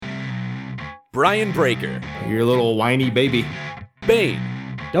Brian Breaker. Your little whiny baby. Bane.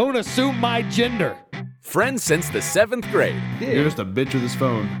 Don't assume my gender. Friends since the 7th grade. You're just a bitch with his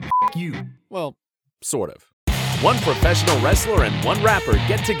phone. F*** you. Well, sort of. One professional wrestler and one rapper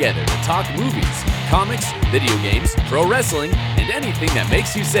get together to talk movies, comics, video games, pro wrestling, and anything that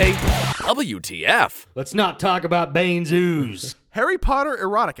makes you say, WTF. Let's not talk about Bane's ooze. Harry Potter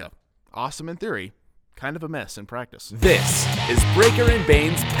erotica. Awesome in theory, kind of a mess in practice. This is Breaker and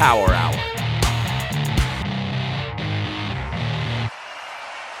Bane's Power Hour.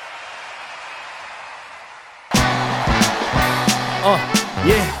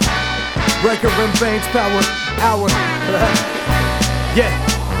 Yeah. Breaker and Bane's Power Hour. Yeah.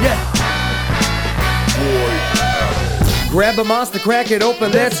 Grab a monster, crack it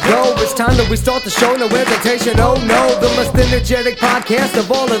open, let's go. It's time that we start the show, no hesitation, oh no. The most energetic podcast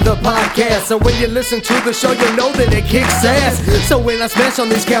of all of the podcasts. So when you listen to the show, you know that it kicks ass. So when I smash on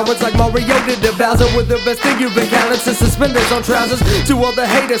these cowards like Mario did to Bowser, with the best thing you've encountered since suspenders on trousers. To all the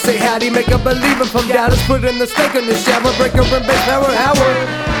haters, say howdy, make a believer from doubters. Put in the steak in the shower, Breaker and Bane's Power Hour.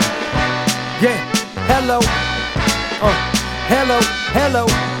 Yeah, hello.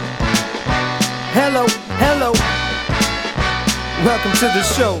 Hello. Welcome to the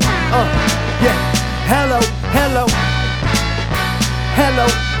show. Yeah. Hello.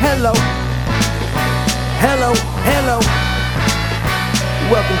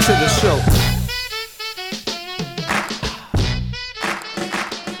 Welcome to the show.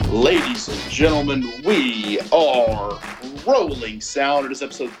 Ladies and gentlemen, we are rolling sound. It is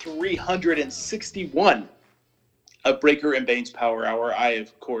episode 361 of Breaker and Bane's Power Hour. I,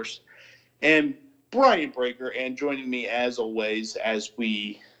 of course, am Brian Breaker, and joining me as always as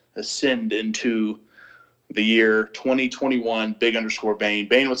we ascend into the year 2021, Big_Bane.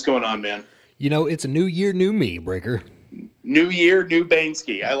 Bane, what's going on, man? You know, it's a new year, new me, Breaker. New year, new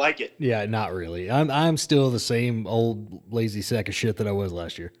Baneski. I like it. Yeah, not really. I'm still the same old lazy sack of shit that I was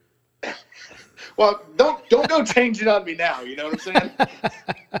last year. Well, don't go change it on me now. You know what I'm saying?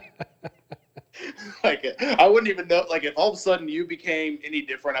 Like, I wouldn't even know. Like, if all of a sudden you became any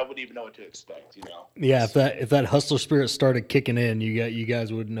different, I wouldn't even know what to expect. You know? Yeah, if that hustler spirit started kicking in, you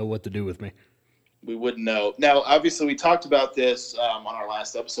guys wouldn't know what to do with me. We wouldn't know. Now, obviously, we talked about this on our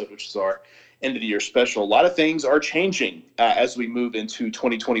last episode, which is our end of the year special. A lot of things are changing as we move into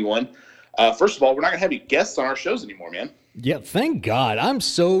 2021. First of all, we're not gonna have any guests on our shows anymore, man. Yeah, thank God. I'm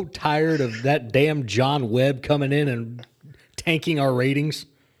so tired of that damn John Webb coming in and tanking our ratings.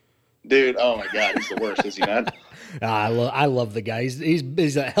 Dude, oh my God, he's the worst, is he not? I love the guy.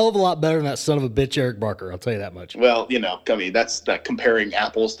 He's a hell of a lot better than that son of a bitch Eric Barker. I'll tell you that much. Well, you know, I mean, that's comparing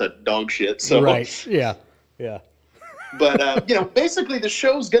apples to dog shit. So. Right? Yeah. But you know, basically, the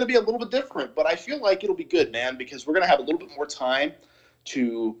show's going to be a little bit different. But I feel like it'll be good, man, because we're going to have a little bit more time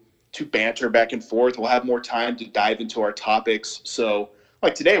to banter back and forth. We'll have more time to dive into our topics. So,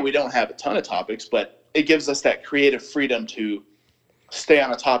 like today, we don't have a ton of topics, but it gives us that creative freedom to stay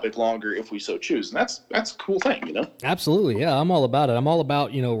on a topic longer if we so choose, and that's a cool thing, you know. Absolutely, yeah. I'm all about it. I'm all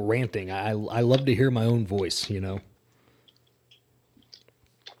about ranting. I love to hear my own voice, Well,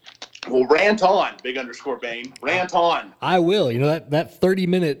 rant on, Big_Bane. Rant on. I will. That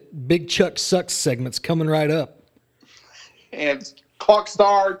 30-minute Big Chuck Sucks segment's coming right up. And clock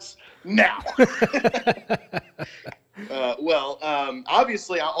starts now.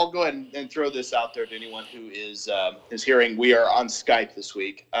 Obviously, I'll go ahead and throw this out there to anyone who is hearing. We are on Skype this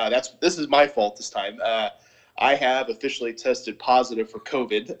week. This is my fault this time. I have officially tested positive for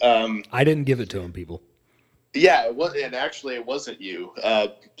COVID. I didn't give it to him, people. Yeah, it was, and actually, it wasn't you.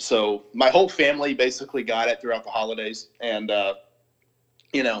 So my whole family basically got it throughout the holidays, and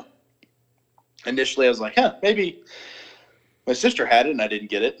initially I was like, maybe my sister had it and I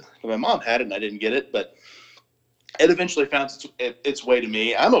didn't get it. My mom had it and I didn't get it, but it eventually found its way to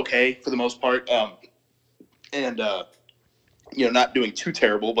me. I'm okay for the most part, not doing too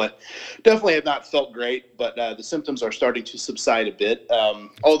terrible, but definitely have not felt great. But the symptoms are starting to subside a bit.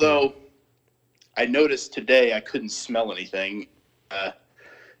 Although I noticed today I couldn't smell anything. I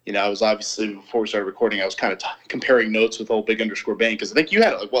was obviously, before we started recording, I was kind of comparing notes with old Big_Bane, because I think you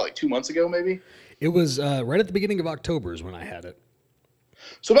had it like 2 months ago, maybe? It was right at the beginning of October is when I had it.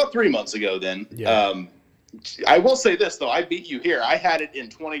 So about 3 months ago then. Yeah. I will say this, though. I beat you here. I had it in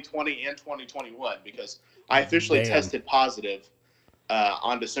 2020 and 2021 because I officially tested positive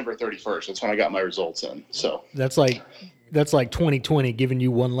on December 31st. That's when I got my results in. So that's like 2020 giving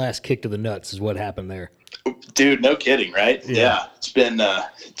you one last kick to the nuts is what happened there. Dude, no kidding, right? Yeah. It's been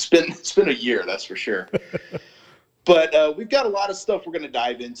a year, that's for sure. But we've got a lot of stuff we're going to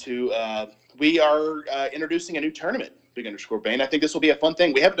dive into. We are introducing a new tournament Big_Bane. I think this will be a fun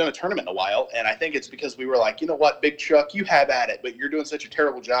thing. We haven't done a tournament in a while, and I think it's because we were like, you know what, Big Chuck, you have at it, but you're doing such a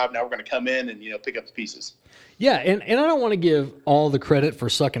terrible job. Now we're going to come in and, pick up the pieces. Yeah, and I don't want to give all the credit for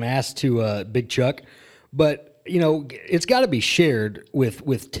sucking ass to Big Chuck, but, it's got to be shared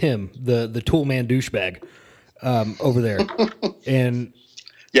with Tim, the toolman douchebag over there. And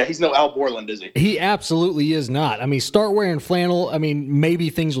yeah, he's no Al Borland, is he? He absolutely is not. I mean, start wearing flannel. I mean, maybe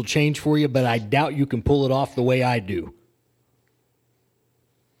things will change for you, but I doubt you can pull it off the way I do.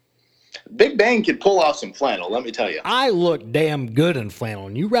 Big Bang can pull off some flannel, let me tell you. I look damn good in flannel,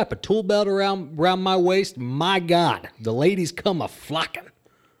 and you wrap a tool belt around my waist, my God, the ladies come a-flocking.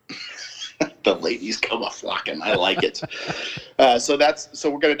 The ladies come a-flocking. I like it. So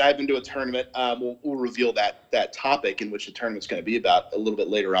we're going to dive into a tournament. We'll reveal that topic in which the tournament's going to be about a little bit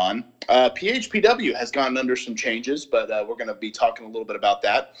later on. PHPW has gone under some changes, but we're going to be talking a little bit about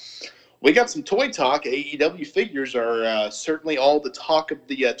that. We got some toy talk. AEW figures are certainly all the talk of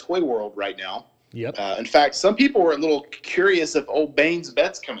the toy world right now. Yep. In fact, some people were a little curious if old Bane's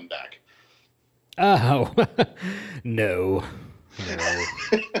Vet's coming back. Oh, no.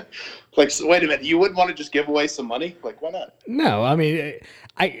 Like, so wait a minute, you wouldn't want to just give away some money? Like, why not? No, I mean,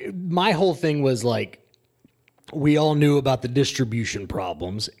 my whole thing was like, we all knew about the distribution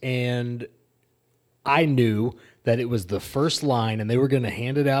problems, and I knew that it was the first line, and they were going to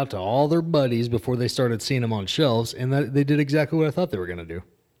hand it out to all their buddies before they started seeing them on shelves, and that they did exactly what I thought they were going to do.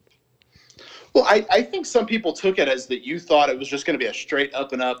 Well, I think some people took it as that you thought it was just going to be a straight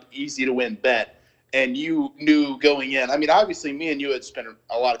up-and-up, easy-to-win bet, and you knew going in. I mean, obviously, me and you had spent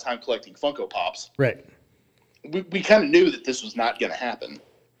a lot of time collecting Funko Pops. Right. We kind of knew that this was not going to happen.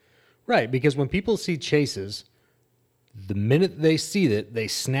 Right, because when people see chases, the minute they see it, they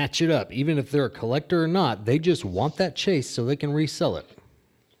snatch it up. Even if they're a collector or not, they just want that chase so they can resell it.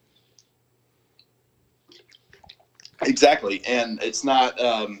 Exactly, and it's not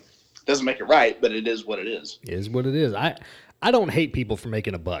doesn't make it right, but it is what it is. It is what it is. I don't hate people for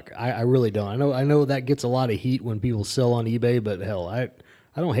making a buck. I really don't. I know that gets a lot of heat when people sell on eBay, but hell, I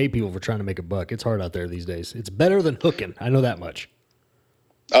don't hate people for trying to make a buck. It's hard out there these days. It's better than hooking. I know that much.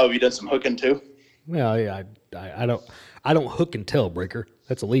 Oh, have you done some hooking too? Well, yeah, I don't hook and tell, Breaker.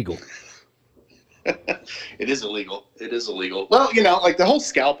 That's illegal. It is illegal. It is illegal. Well, like the whole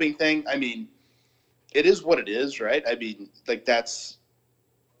scalping thing, I mean, it is what it is, right? I mean, like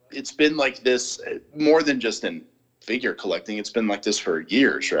it's been like this more than just in figure collecting. It's been like this for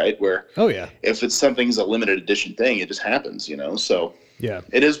years, right? Where oh yeah, if it's something's a limited edition thing, it just happens, So yeah,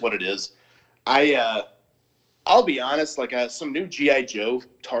 it is what it is. I'll be honest, like some new G.I. Joe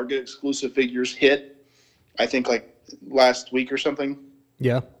Target exclusive figures hit, I think like last week or something.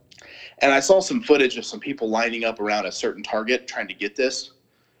 Yeah. And I saw some footage of some people lining up around a certain Target trying to get this.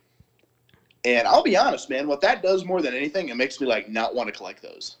 And I'll be honest, man, what that does more than anything, it makes me like not want to collect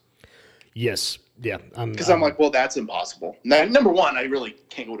those. Yes. Yeah. Because I'm like, well, that's impossible. Now, number one, I really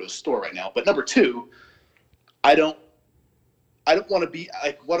can't go to a store right now. But number two, I don't want to be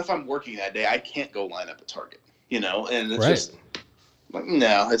like, what if I'm working that day? I can't go line up at Target, and it's just like,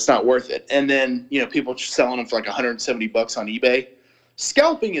 no, it's not worth it. And then, people just selling them for like $170 on eBay.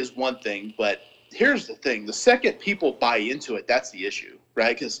 Scalping is one thing, but here's the thing. The second people buy into it, that's the issue,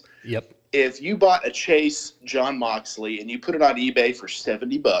 right? Because if you bought a Chase John Moxley and you put it on eBay for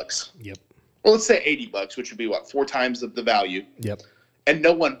 $70, well, let's say $80, which would be what, 4 times the value. Yep. And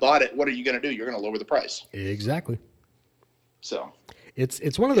no one bought it. What are you going to do? You're going to lower the price. Exactly. So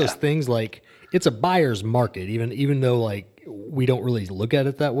it's one of those things, like it's a buyer's market, even though like we don't really look at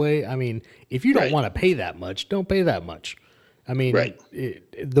it that way. I mean, if you don't want to pay that much, don't pay that much. I mean,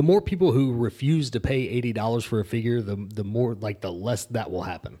 the more people who refuse to pay $80 for a figure, the more like the less that will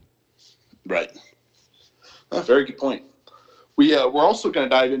happen. Right. Very good point. We're also going to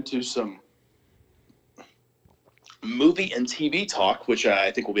dive into some movie and TV talk, which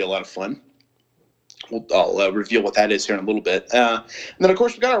I think will be a lot of fun. I'll reveal what that is here in a little bit. And then, of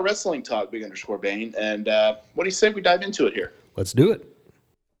course, we got our wrestling talk, Big_Bane. And what do you say we dive into it here? Let's do it.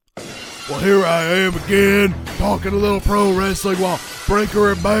 Well, here I am again, talking a little pro wrestling while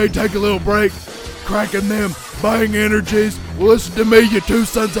Breaker and Bane take a little break, cracking them Bang energies. Well, listen to me, you two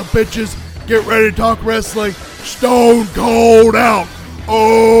sons of bitches. Get ready to talk wrestling. Stone Cold out.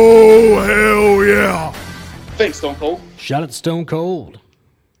 Oh, hell yeah. Thanks, Stone Cold. Shout out to Stone Cold.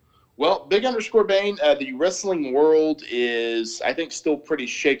 Well, Big_Bane, the wrestling world is, I think, still pretty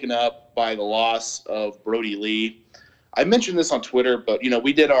shaken up by the loss of Brody Lee. I mentioned this on Twitter, but,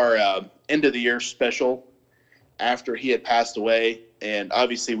 we did our end of the year special after he had passed away. And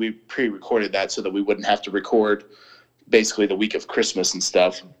obviously we pre-recorded that so that we wouldn't have to record basically the week of Christmas and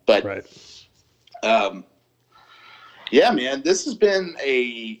stuff. But Yeah, man, this has been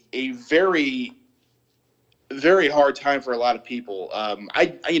a very, very hard time for a lot of people.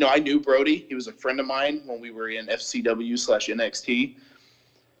 I knew Brody. He was a friend of mine when we were in FCW/NXT.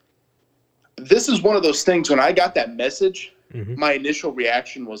 This is one of those things when I got that message, my initial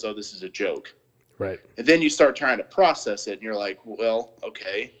reaction was, oh, this is a joke. Right. And then you start trying to process it, and you're like, well,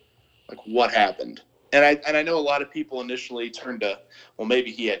 okay, like what happened? And I know a lot of people initially turned to, well,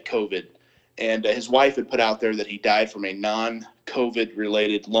 maybe he had COVID. And his wife had put out there that he died from a non-COVID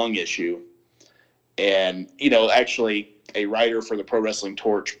related lung issue. And, actually a writer for the Pro Wrestling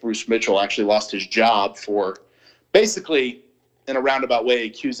Torch, Bruce Mitchell, actually lost his job for basically, in a roundabout way,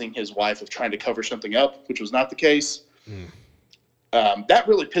 accusing his wife of trying to cover something up, which was not the case. That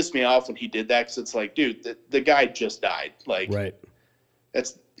really pissed me off when he did that, because it's like, dude, the guy just died. Like, Right.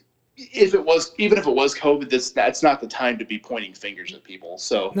 Even if it was COVID, that's not the time to be pointing fingers at people.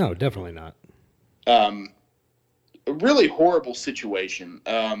 So No, definitely not. a really horrible situation.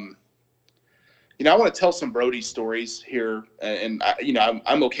 I want to tell some Brody stories here, and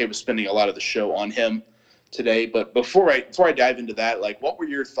I'm okay with spending a lot of the show on him today. But before I dive into that, like, what were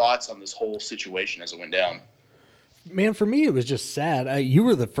your thoughts on this whole situation as it went down? Man, for me, it was just sad. You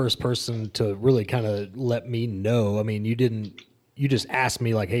were the first person to really kind of let me know. I mean, you just asked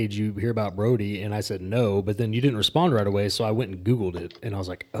me like, hey, did you hear about Brody? And I said no, but then you didn't respond right away. So I went and Googled it, and I was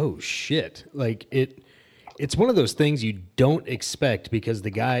like, oh shit. Like it's one of those things you don't expect, because the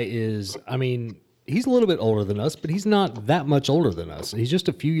guy is, I mean, he's a little bit older than us, but he's not that much older than us. He's just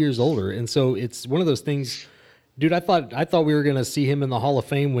a few years older. And so it's one of those things, dude, I thought we were going to see him in the Hall of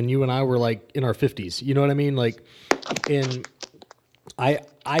Fame when you and I were like in our 50s. You know what I mean? Like, and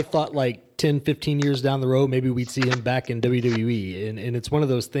I thought like 10, 15 years down the road, maybe we'd see him back in WWE. And it's one of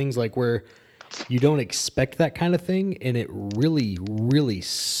those things like where you don't expect that kind of thing. And it really, really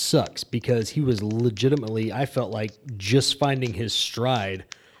sucks, because he was legitimately, I felt like, just finding his stride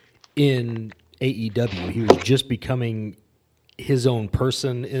in AEW. He was just becoming his own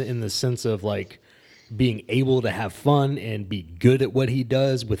person in the sense of like being able to have fun and be good at what he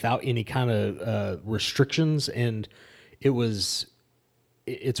does without any kind of restrictions. And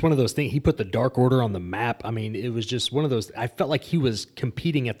it's one of those things. He put the Dark Order on the map. I mean, it was just one of those. I felt like he was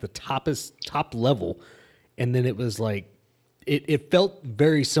competing at the top level, and then it was like it felt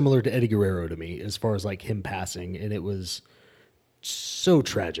very similar to Eddie Guerrero to me, as far as like him passing, and it was so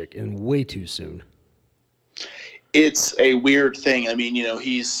tragic and way too soon. It's a weird thing. I mean,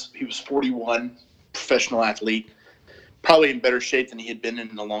 he was 41, professional athlete, probably in better shape than he had been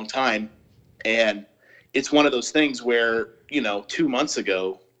in a long time, and it's one of those things where, 2 months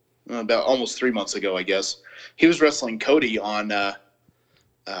ago, about almost 3 months ago, I guess, he was wrestling Cody on, on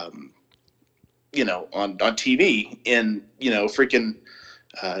TV in, freaking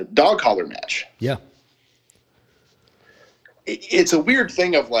dog collar match. Yeah. It's a weird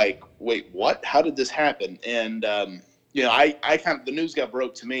thing of like, wait, what? How did this happen? And, I kind of, the news got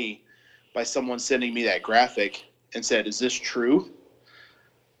broke to me by someone sending me that graphic and said, is this true?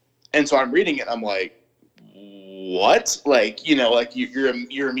 And so I'm reading it. I'm like, what? Like, your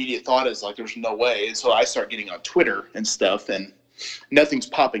immediate thought is like, there's no way. And so I start getting on Twitter and stuff, and nothing's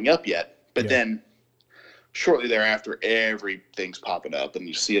popping up yet. But then shortly thereafter, everything's popping up, and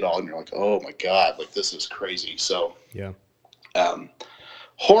you see it all, and you're like, oh my God, like, this is crazy. So yeah,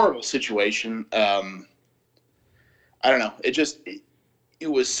 horrible situation. I don't know. It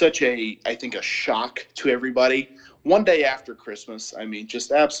was such I think a shock to everybody. One day after Christmas, I mean,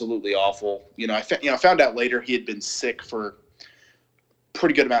 just absolutely awful. I found out later he had been sick for a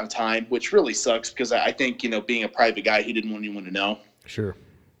pretty good amount of time, which really sucks, because I think, being a private guy, he didn't want anyone to know. Sure.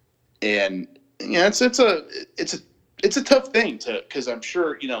 And it's a tough thing because I'm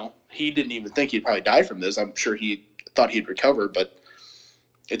sure, he didn't even think he'd probably die from this. I'm sure he thought he'd recover, but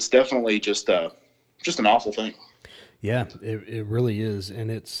it's definitely just an awful thing. Yeah, it really is. And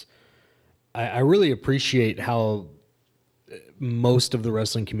I really appreciate how most of the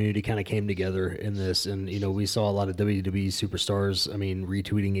wrestling community kind of came together in this. And, we saw a lot of WWE superstars, I mean,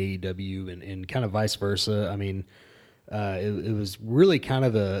 retweeting AEW and kind of vice versa. I mean, it was really kind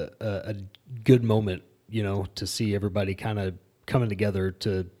of a good moment, to see everybody kind of coming together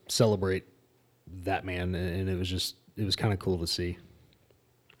to celebrate that man. And it was kind of cool to see.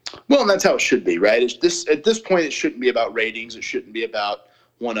 Well, and that's how it should be, right? At this point, it shouldn't be about ratings. It shouldn't be about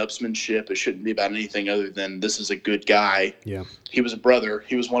one-upsmanship. It shouldn't be about anything other than this is a good guy. Yeah. He was a brother.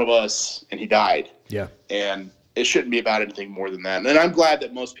 He was one of us, and he died. Yeah. And it shouldn't be about anything more than that. And I'm glad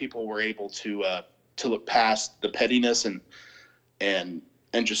that most people were able to look past the pettiness and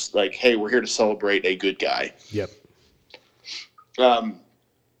just like, hey, we're here to celebrate a good guy. Yep.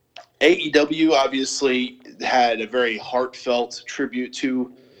 AEW, obviously, had a very heartfelt tribute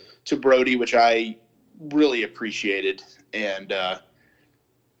to Brody, which I really appreciated. And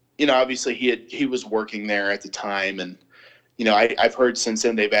obviously he was working there at the time, and I've heard since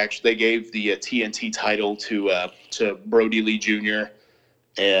then they gave the TNT title to Brody Lee Jr.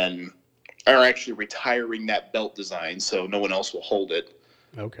 and are actually retiring that belt design, so no one else will hold it.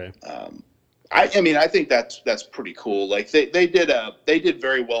 Okay. I think that's pretty cool. Like they did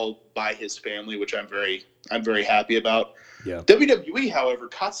very well by his family, which I'm very happy about. Yeah. WWE, however,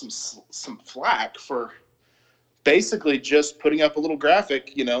 caught some flack for basically just putting up a little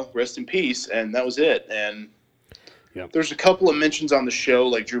graphic, rest in peace, and that was it. And there's a couple of mentions on the show,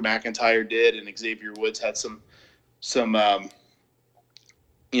 like Drew McIntyre did, and Xavier Woods had some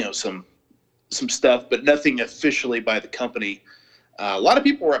stuff, but nothing officially by the company. A lot of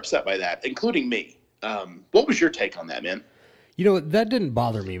people were upset by that, including me. What was your take on that, man? That didn't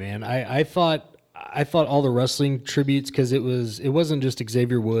bother me, man. I thought all the wrestling tributes, because it wasn't just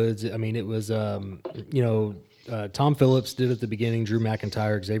Xavier Woods. I mean, it was Tom Phillips did at the beginning, Drew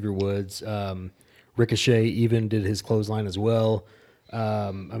McIntyre, Xavier Woods, Ricochet even did his clothesline as well.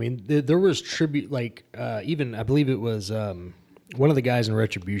 There was tribute, like even I believe it was one of the guys in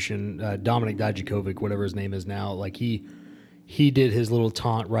Retribution, Dominic Dijakovic, whatever his name is now. Like he did his little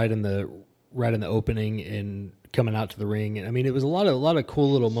taunt right in the opening and coming out to the ring. And it was a lot of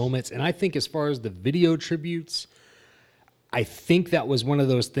cool little moments. And I think as far as the video tributes, I think that was one of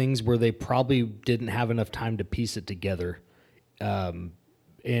those things where they probably didn't have enough time to piece it together. And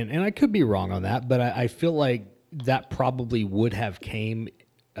I could be wrong on that, but I feel like that probably would have came.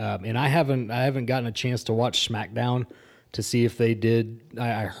 And I haven't gotten a chance to watch SmackDown to see if they did.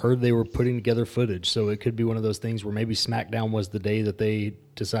 I heard they were putting together footage, so it could be one of those things where maybe SmackDown was the day that they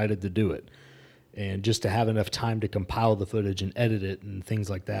decided to do it. And just to have enough time to compile the footage and edit it and things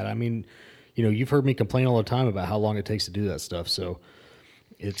like that. You've heard me complain all the time about how long it takes to do that stuff. So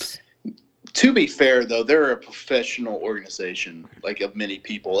it's... To be fair, though, they're a professional organization, like of many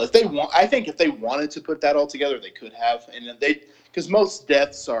people. I think if they wanted to put that all together, they could have. And because most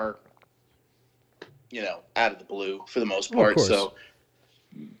deaths are, out of the blue for the most part. So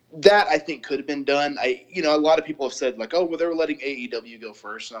that I think could have been done. A lot of people have said like, oh, well, they were letting AEW go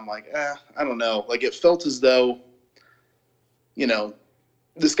first. And I'm like, I don't know. Like it felt as though,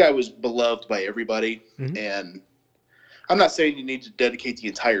 this guy was beloved by everybody. Mm-hmm. And I'm not saying you need to dedicate the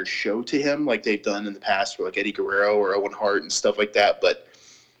entire show to him like they've done in the past for like Eddie Guerrero or Owen Hart and stuff like that. But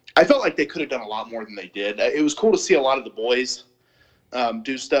I felt like they could have done a lot more than they did. It was cool to see a lot of the boys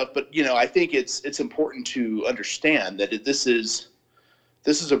do stuff, but I think it's important to understand that this is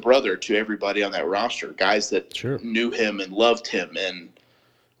a brother to everybody on that roster, guys that knew him and loved him. And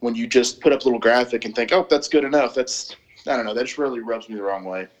when you just put up a little graphic and think, oh, that's good enough, I don't know, that just really rubs me the wrong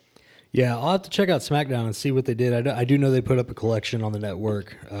way. Yeah, I'll have to check out SmackDown and see what they did. I do know they put up a collection on the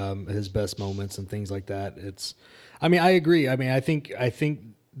network, his best moments and things like that. I agree. I think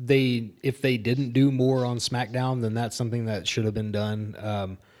if they didn't do more on SmackDown, then that's something that should have been done.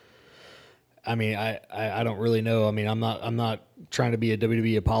 I don't really know. I'm not trying to be a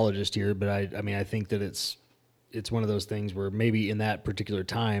WWE apologist here, but I think that it's one of those things where maybe in that particular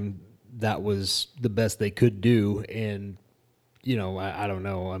time that was the best they could do, and I don't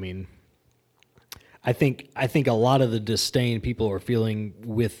know. I think a lot of the disdain people are feeling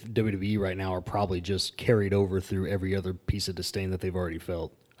with WWE right now are probably just carried over through every other piece of disdain that they've already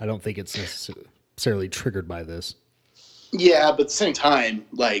felt. I don't think it's necessarily triggered by this. Yeah, but at the same time,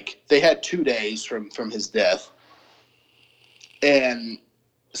 like they had 2 days from his death. And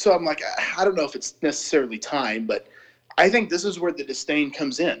so I'm like, I don't know if it's necessarily time, but I think this is where the disdain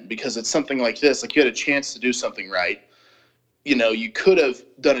comes in, because it's something like this. Like you had a chance to do something right. You could have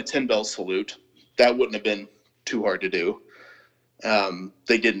done a 10-bell salute. That wouldn't have been too hard to do.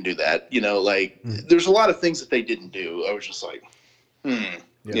 They didn't do that. There's a lot of things that they didn't do. I was just like, and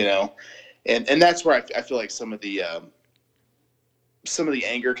that's where I feel like some of the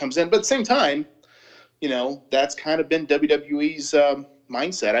anger comes in. But at the same time, that's kind of been WWE's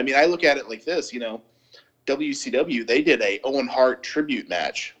mindset. I look at it like this, WCW, they did a Owen Hart tribute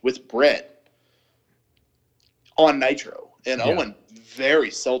match with Bret on Nitro. And Owen very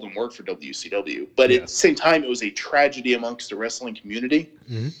seldom worked for WCW. But at the same time, it was a tragedy amongst the wrestling community.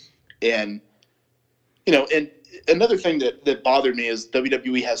 Mm-hmm. And, and another thing that bothered me is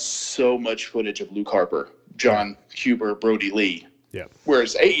WWE has so much footage of Luke Harper, John Huber, Brody Lee. Yeah.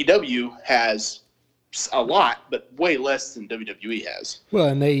 Whereas AEW has a lot, but way less than WWE has. Well,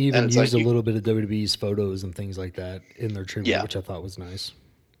 and they even used a little bit of WWE's photos and things like that in their tribute, which I thought was nice.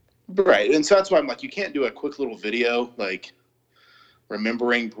 Right, and so that's why I'm like, you can't do a quick little video like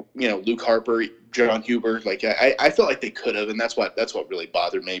remembering, Luke Harper, John Huber. Like I felt like they could have, and that's what really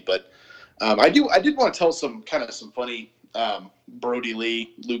bothered me. But I did want to tell some funny Brody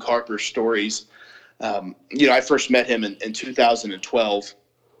Lee, Luke Harper stories. I first met him in 2012.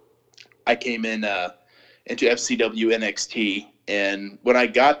 I came in into FCW NXT, and when I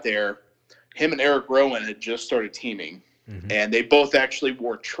got there, him and Eric Rowan had just started teaming, and they both actually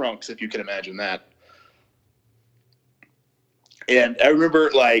wore trunks, if you can imagine that. And I remember,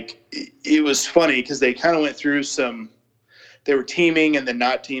 it was funny because they kind of went through they were teaming and then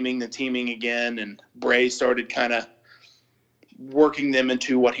not teaming, then teaming again, and Bray started kind of working them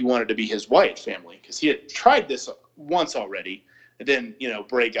into what he wanted to be his Wyatt family, because he had tried this once already, and then,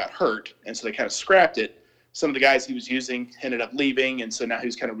 Bray got hurt, and so they kind of scrapped it. Some of the guys he was using ended up leaving, and so now he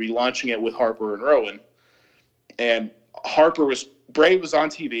was kind of relaunching it with Harper and Rowan. And Bray was on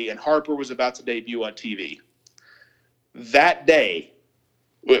TV, and Harper was about to debut on TV. That day,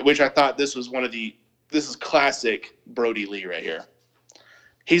 which I thought this is classic Brody Lee right here.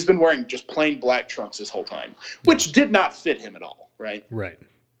 He's been wearing just plain black trunks this whole time, which did not fit him at all, right? Right.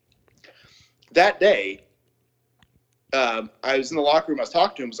 That day, I was in the locker room. I was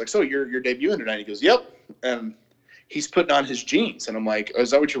talking to him. I was like, "So you're debuting tonight?" He goes, "Yep." And he's putting on his jeans, and I'm like, "Oh,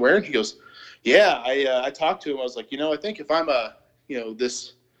 is that what you're wearing?" He goes, "Yeah." I talked to him. I was like, I think if I'm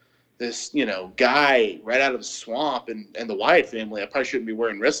this guy right out of the swamp and the Wyatt family, I probably shouldn't be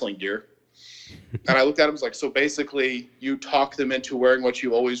wearing wrestling gear. And I looked at him, was like, "So basically you talk them into wearing what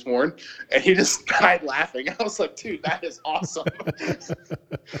you've always worn?" And he just died laughing. I was like, "Dude, that is awesome."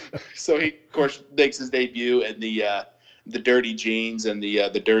 So he, of course, makes his debut in the dirty jeans and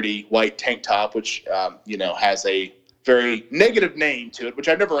the dirty white tank top, which, has a very negative name to it, which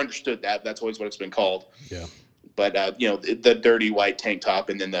I've never understood that. That's always what it's been called. Yeah. But, the dirty white tank top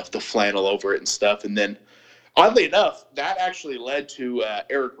and then the flannel over it and stuff. And then, oddly enough, that actually led to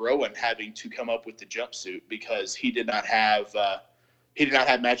Eric Rowan having to come up with the jumpsuit, because he did not have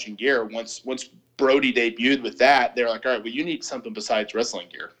matching gear. Once Brody debuted with that, they're like, "All right, well, you need something besides wrestling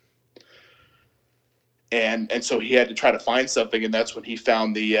gear." And so he had to try to find something, and that's when he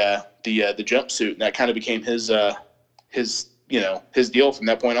found the jumpsuit, and that kind of became his deal from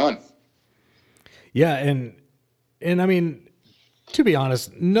that point on. Yeah, and I mean, to be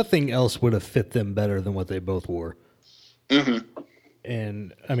honest, nothing else would have fit them better than what they both wore. Mm-hmm.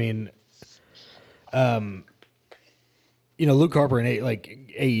 And I mean, Luke Harper in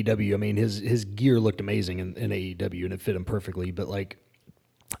AEW, I mean, his gear looked amazing in AEW, and it fit him perfectly. But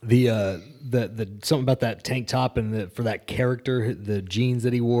the something about that tank top and for that character, the jeans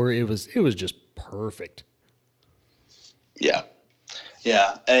that he wore, it was just perfect. Yeah,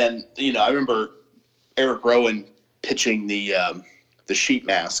 and I remember Eric Rowan pitching the sheet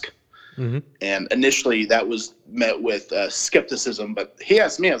mask, and initially that was met with skepticism. But he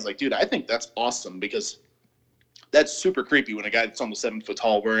asked me, I was like, "Dude, I think that's awesome, because that's super creepy when a guy that's almost 7 foot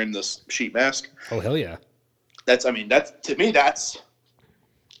tall wearing this sheet mask." Oh, hell yeah! That's to me, that's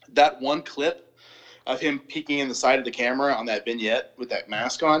that one clip of him peeking in the side of the camera on that vignette with that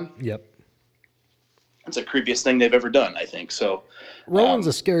mask on. Yep. It's the creepiest thing they've ever done, I think. So Rowan's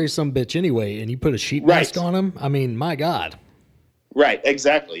a scary sumbitch anyway, and you put a sheet mask on him. I mean, my God. Right,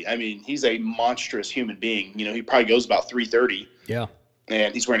 exactly. I mean, he's a monstrous human being. He probably goes about 330. Yeah.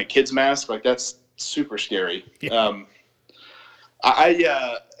 And he's wearing a kid's mask. That's super scary. Yeah.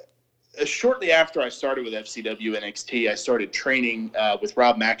 Shortly after I started with FCW NXT, I started training with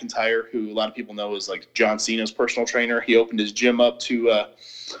Rob McIntyre, who a lot of people know is John Cena's personal trainer. He opened his gym up to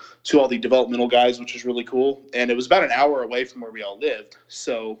all the developmental guys, which is really cool. And it was about an hour away from where we all lived.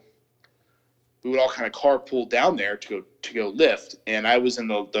 So we would all kind of carpool down there to go lift. And I was in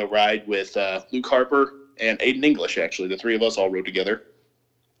the ride with Luke Harper and Aiden English, actually. The three of us all rode together.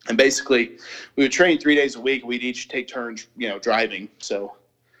 And basically, we would train 3 days a week. We'd each take turns, driving. So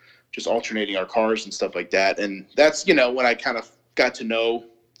just alternating our cars and stuff like that. And that's, when I kind of got to know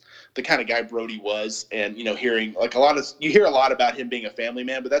the kind of guy Brody was, and, hearing you hear a lot about him being a family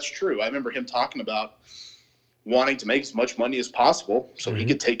man, but that's true. I remember him talking about wanting to make as much money as possible so he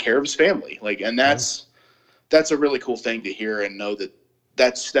could take care of his family. And that's a really cool thing to hear and know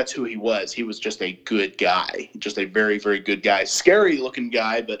that's who he was. He was just a good guy, just a very, very good guy, scary looking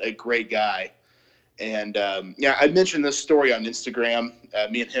guy, but a great guy. And I mentioned this story on Instagram.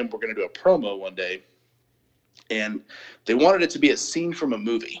 Me and him were going to do a promo one day, and they wanted it to be a scene from a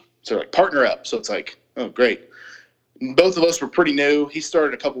movie. So they're partner up. So it's oh, great. Both of us were pretty new. He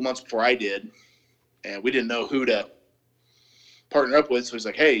started a couple months before I did, and we didn't know who to partner up with. So he's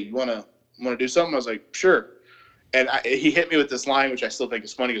like, "Hey, you want to do something?" I was like, "Sure." And he hit me with this line, which I still think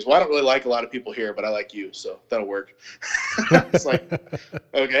is funny. He goes, well, I don't really like a lot of people here, but I like you, so that'll work. It's like,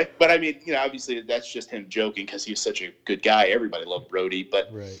 okay. But I mean, obviously that's just him joking because he's such a good guy. Everybody loved Brody.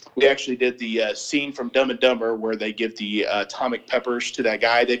 But we actually did the scene from Dumb and Dumber where they give the atomic peppers to that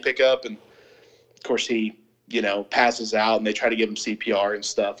guy they pick up. And, of course, he, passes out, and they try to give him CPR and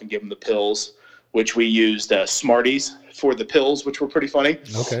stuff and give him the pills, which we used Smarties for the pills, which were pretty funny.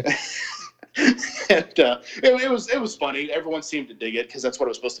 Okay. And it was funny. Everyone seemed to dig it because that's what it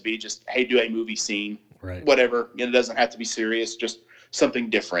was supposed to be. Just, hey, do a movie scene, whatever. It doesn't have to be serious, just something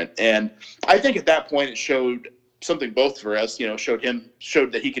different. And I think at that point it showed something both for us. Showed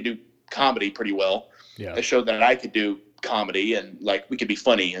that he could do comedy pretty well. Yeah. It showed that I could do comedy and we could be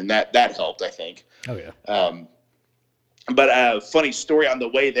funny, and that helped, I think. Oh yeah. But a funny story, on the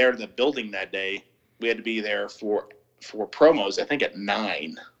way there to the building that day, we had to be there for promos, I think at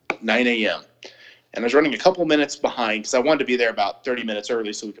 9 a.m. And I was running a couple minutes behind because I wanted to be there about 30 minutes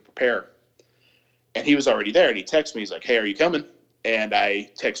early so we could prepare. And he was already there, and he texted me. He's like, hey, are you coming? And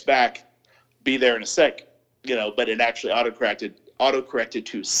I text back, be there in a sec, but it actually autocorrected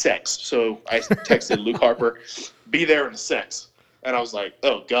to sex. So I texted Luke Harper, be there in a sex. And I was like,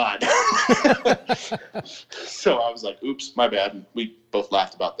 oh, God. So I was like, oops, my bad. And we both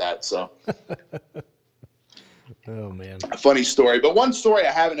laughed about that. So. Oh, man. A funny story. But one story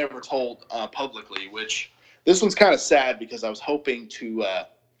I haven't ever told publicly, which this one's kind of sad because I was hoping to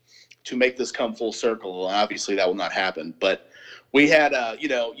make this come full circle. And obviously, that will not happen. But we had,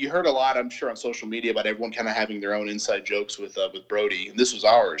 you heard a lot, I'm sure, on social media about everyone kind of having their own inside jokes with Brody. And this was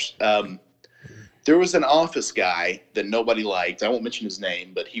ours. There was an office guy that nobody liked. I won't mention his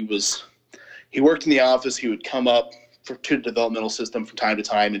name, but he worked in the office. He would come up to the developmental system from time to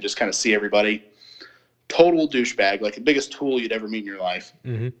time and just kind of see everybody. Total douchebag, like the biggest tool you'd ever meet in your life.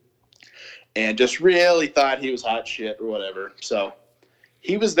 Mm-hmm. And just really thought he was hot shit or whatever. So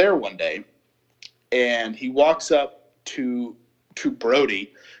he was there one day, and he walks up to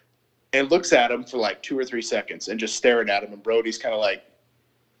Brody and looks at him for like 2 or 3 seconds and just staring at him. And Brody's kind of like,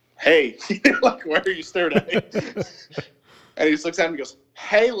 hey, like, why are you staring at me? And he just looks at him and goes,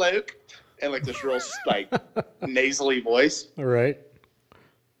 hey, Luke. And like this real nasally voice. All right.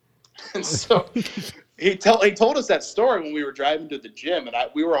 And so he told us that story when we were driving to the gym, and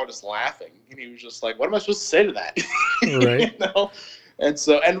we were all just laughing. And he was just like, what am I supposed to say to that? Right.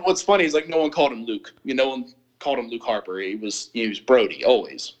 And what's funny is, like, no one called him Luke. No one called him Luke Harper. He was Brody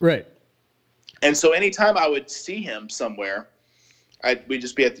always. Right. And so anytime I would see him somewhere, we'd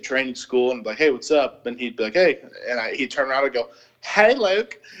just be at the training school and be like, hey, what's up? And he'd be like, hey. And he'd turn around and go, hey,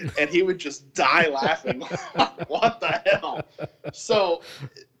 Luke. And he would just die laughing. What the hell? So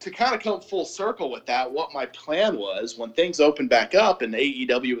to kind of come full circle with that, what my plan was when things opened back up and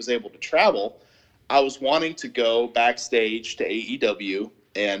AEW was able to travel, I was wanting to go backstage to AEW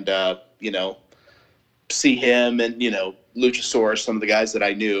and, see him and, Luchasaurus, some of the guys that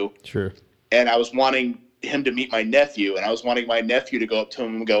I knew. Sure. And I was wanting him to meet my nephew, and I was wanting my nephew to go up to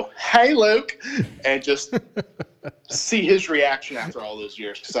him and go, hey, Luke, and just see his reaction after all those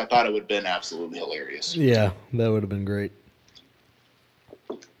years, because I thought it would have been absolutely hilarious. Yeah, that would have been great.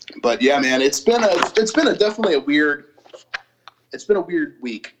 But yeah, man, it's been a weird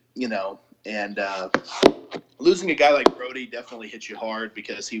week, and losing a guy like Brody definitely hits you hard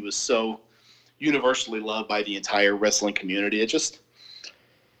because he was so universally loved by the entire wrestling community. It's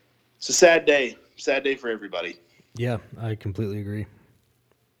a sad day for everybody. Yeah, I completely agree.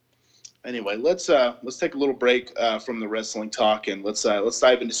 Anyway, let's take a little break from the wrestling talk, and let's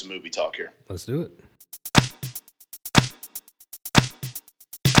dive into some movie talk here. Let's do it.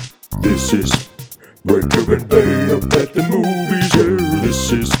 This is Breaker and Bane up at the movies. Yeah,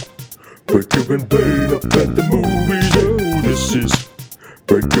 this is Breaker and Bane up at the movies. Yeah, this is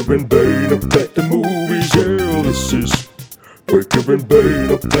Breaker and Bane up at the movies. Yeah, this is Breaker and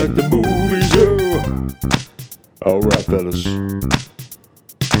Bane up at the movies. Yeah. All right, fellas.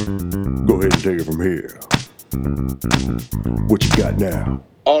 Go ahead and take it from here. What you got now?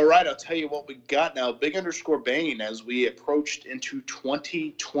 All right, I'll tell you what we got now. Big_Bane as we approached into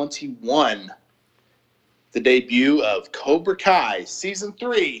 2021. The debut of Cobra Kai Season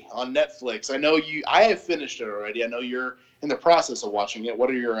 3 on Netflix. I have finished it already. I know you're in the process of watching it. What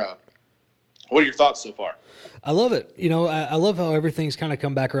are your thoughts so far? I love it. I love how everything's kind of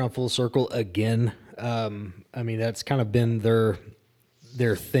come back around full circle again. That's kind of been their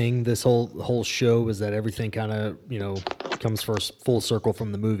thing. This whole show is that everything kind of, comes full circle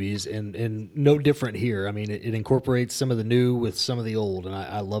from the movies, and no different here. I mean, it incorporates some of the new with some of the old, and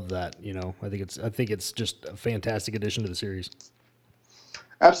I love that. I think it's just a fantastic addition to the series.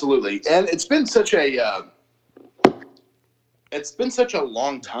 Absolutely, and it's been such a it's been such a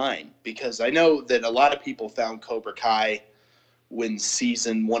long time, because I know that a lot of people found Cobra Kai when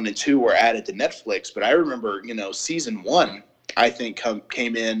season 1 and 2 were added to Netflix. But I remember, season 1, I think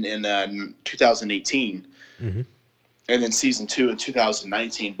came in 2018. Mm-hmm. And then season 2 in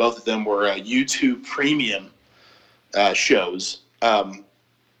 2019, both of them were YouTube premium shows. I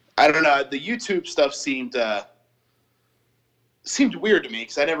don't know. The YouTube stuff seemed weird to me,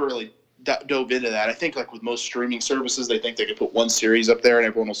 because I never really dove into that. I think, like with most streaming services, they think they could put one series up there and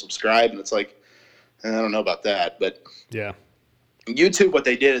everyone will subscribe, and it's like, I don't know about that. But yeah, YouTube, what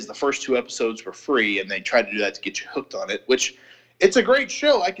they did is the first 2 episodes were free, and they tried to do that to get you hooked on it, which it's a great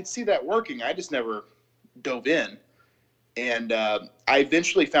show. I could see that working. I just never dove in. And I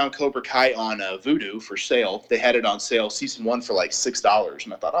eventually found Cobra Kai on Vudu for sale. They had it on sale, season 1 for like $6,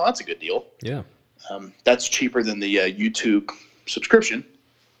 and I thought, oh, that's a good deal. Yeah. That's cheaper than the YouTube subscription.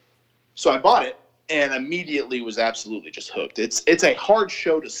 So I bought it and immediately was absolutely just hooked. It's a hard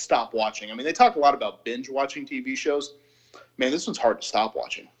show to stop watching. I mean, they talk a lot about binge watching TV shows. Man, this one's hard to stop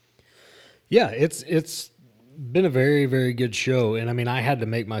watching. Yeah, it's been a very, very good show. And I mean, I had to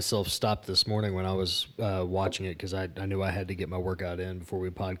make myself stop this morning when I was watching it, because I knew I had to get my workout in before we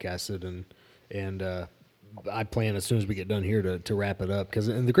podcasted, and I plan as soon as we get done here to wrap it up.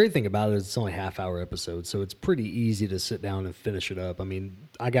 And the great thing about it is it's only half-hour episodes, so it's pretty easy to sit down and finish it up. I mean,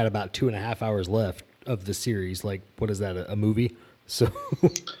 I got about 2.5 hours left of the series. Like, what is that, a movie? So,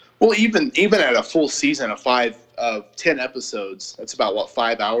 well, even at a full season of 10 episodes, that's about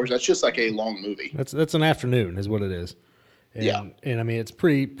 5 hours. That's just like a long movie. That's an afternoon, is what it is. And, yeah, and I mean, it's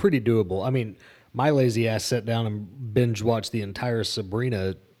pretty doable. I mean, my lazy ass sat down and binge watched the entire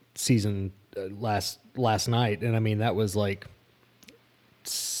Sabrina season last night, and I mean, that was like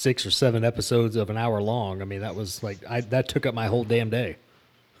 6 or 7 episodes of an hour long. I mean, that was like that took up my whole damn day.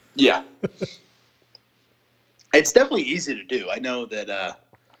 Yeah. It's definitely easy to do. I know that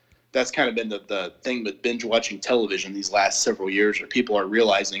that's kind of been the thing with binge watching television these last several years, where people are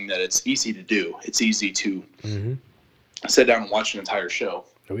realizing that it's easy to do. It's easy to sit down and watch an entire show.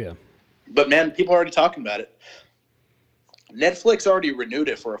 Oh yeah. But man, people are already talking about it. Netflix already renewed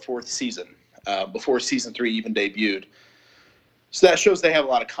it for a 4th season before season 3 even debuted. So that shows they have a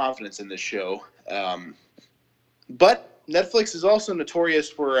lot of confidence in this show. But Netflix is also notorious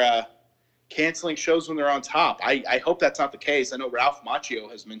for canceling shows when they're on top. I hope that's not the case. I know Ralph Macchio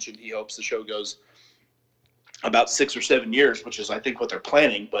has mentioned he hopes the show goes about 6 or 7 years, which is, I think, what they're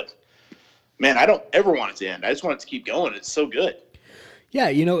planning. But, man, I don't ever want it to end. I just want it to keep going. It's so good. Yeah,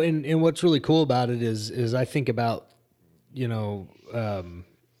 and what's really cool about it is I think about, I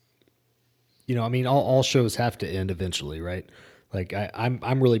mean, all shows have to end eventually, right? Like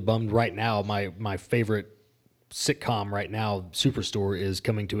I'm really bummed right now. My favorite sitcom right now, Superstore, is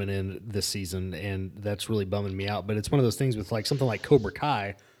coming to an end this season, and that's really bumming me out. But it's one of those things with like something like Cobra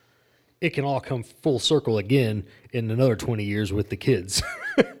Kai, it can all come full circle again in another 20 years with the kids.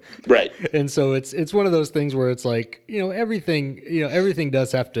 Right. And so it's one of those things where it's like, everything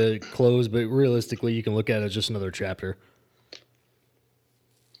does have to close, but realistically you can look at it as just another chapter.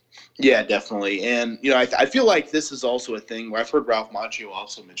 Yeah, definitely. And, I feel like this is also a thing where I've heard Ralph Macchio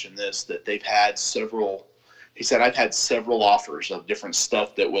also mention this, that they've had several, he said, I've had several offers of different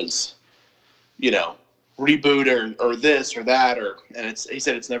stuff that was, reboot or this or that, and he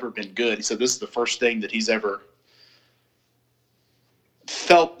said it's never been good. He said this is the first thing that he's ever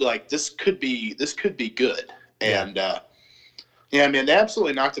felt like this could be good. Yeah. And, yeah, man, they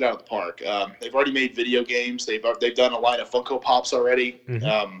absolutely knocked it out of the park. They've already made video games. They've done a line of Funko Pops already.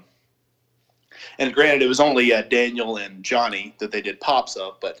 Mm-hmm. And granted, it was only Daniel and Johnny that they did Pops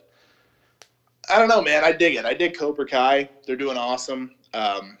of, but I don't know, man. I dig it. I dig Cobra Kai. They're doing awesome.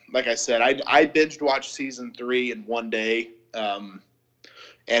 Like I said, I binged watched season 3 in one day, and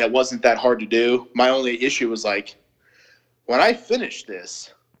it wasn't that hard to do. My only issue was like, when I finish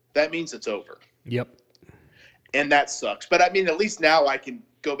this, that means it's over. Yep. And that sucks. But I mean, at least now I can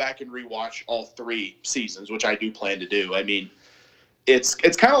go back and rewatch all 3 seasons, which I do plan to do. I mean, it's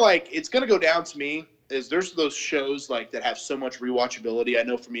kind of like, it's going to go down to me is there's those shows like that have so much rewatchability. I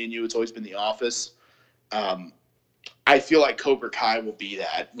know for me and you, it's always been The Office. I feel like Cobra Kai will be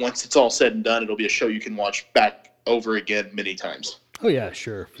that. Once it's all said and done, it'll be a show you can watch back over again many times. Oh yeah,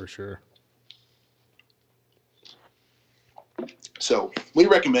 sure, for sure. So we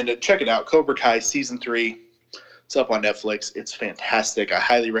recommend it. Check it out. Cobra Kai season 3. It's up on Netflix. It's fantastic. I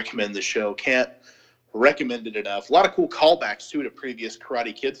highly recommend the show. Can't recommend it enough. A lot of cool callbacks too to previous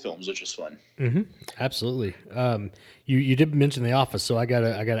Karate Kid films, which is fun. Mm-hmm. Absolutely. You did mention The Office, so I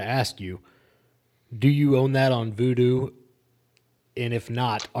gotta ask you: do you own that on Vudu? And if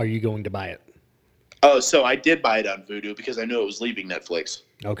not, are you going to buy it? Oh, so I did buy it on Vudu because I knew it was leaving Netflix.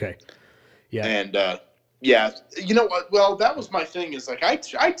 Okay. Yeah. And yeah, you know what? Well, that was my thing. Is like I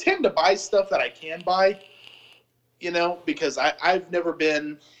tend to buy stuff that I can buy, because I've never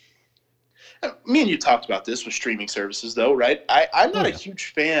been. Me and you talked about this with streaming services, though, right? I'm not a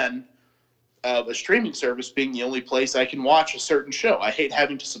huge fan of a streaming service being the only place I can watch a certain show. I hate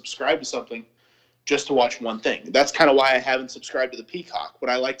having to subscribe to something just to watch one thing. That's kind of why I haven't subscribed to the Peacock. Would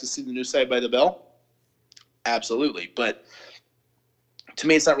I like to see the new Saved by the Bell? Absolutely, but to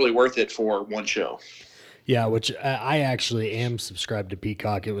me, it's not really worth it for one show. Yeah, which I actually am subscribed to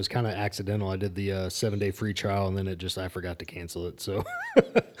Peacock. It was kind of accidental. I did the 7-day free trial, and then I forgot to cancel it. So,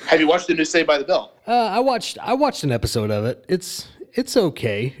 have you watched the new Saved by the Bell? I watched an episode of it. It's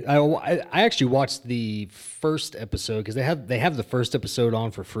okay. I actually watched the first episode because they have the first episode on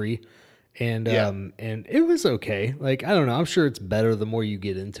for free, and and it was okay. Like, I don't know. I'm sure it's better the more you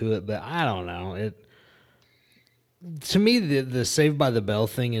get into it, but I don't know. To me, the Saved by the Bell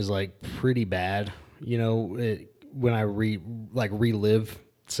thing is like pretty bad. When I relive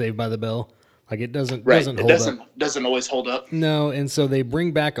Saved by the Bell, like it doesn't always hold up. No, and so they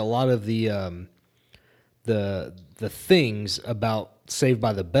bring back a lot of the things about Saved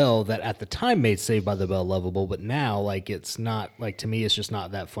by the Bell that at the time made Saved by the Bell lovable, but now like it's not, like, to me it's just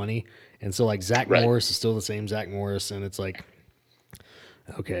not that funny. And so like Zach Morris is still the same Zach Morris, and it's like,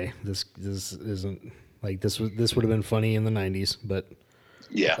 okay, this isn't like this would have been funny in the 90s, but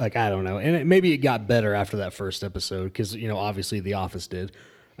yeah, like I don't know. And maybe it got better after that first episode because obviously The Office did.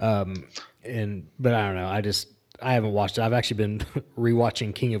 But I don't know. I haven't watched it. I've actually been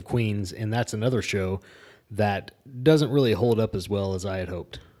rewatching King of Queens, and that's another show that doesn't really hold up as well as I had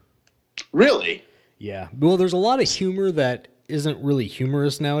hoped. Really? Yeah. Well, there's a lot of humor that isn't really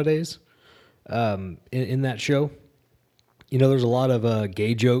humorous nowadays in that show. There's a lot of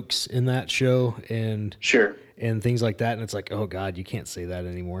gay jokes in that show and sure, and things like that, and it's like, oh God, you can't say that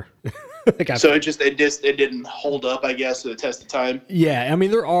anymore. So it didn't hold up, I guess, to the test of time. Yeah, I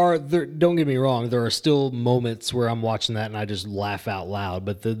mean, there. Don't get me wrong, there are still moments where I'm watching that and I just laugh out loud,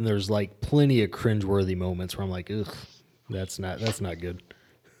 but then there's like plenty of cringeworthy moments where I'm like, ugh, that's not good.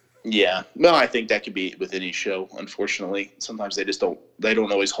 Yeah, well, I think that could be with any show. Unfortunately, sometimes they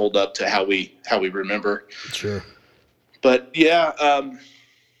don't always hold up to how we remember. Sure. But yeah, I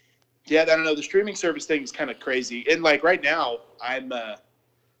don't know. The streaming service thing is kind of crazy, and like right now, I'm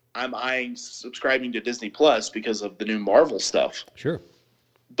eyeing subscribing to Disney Plus because of the new Marvel stuff. Sure.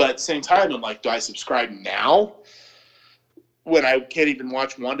 But at the same time, I'm like, do I subscribe now when I can't even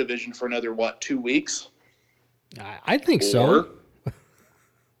watch WandaVision for another 2 weeks? I think so.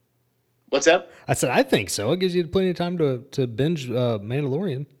 What's that? I said I think so. It gives you plenty of time to binge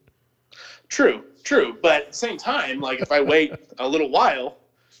Mandalorian. True. But at the same time, like if I wait a little while,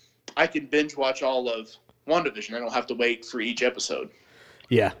 I can binge watch all of WandaVision. I don't have to wait for each episode.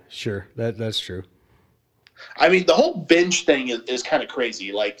 Yeah, sure. That's true. I mean, the whole binge thing is kind of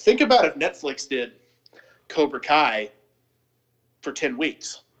crazy. Like, think about if Netflix did Cobra Kai for 10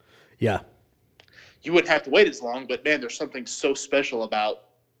 weeks. Yeah. You wouldn't have to wait as long, but man, there's something so special about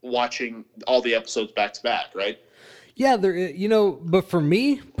watching all the episodes back to back, right? Yeah, but for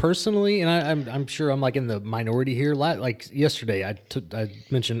me personally, and I'm sure I'm like in the minority here. Like yesterday, I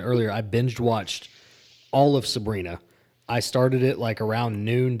mentioned earlier, I binge watched all of Sabrina. I started it like around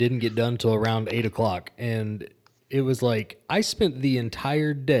noon, didn't get done till around 8:00, and it was like I spent the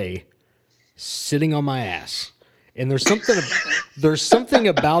entire day sitting on my ass. And there's something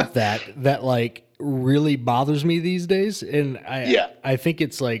about that like really bothers me these days, and I think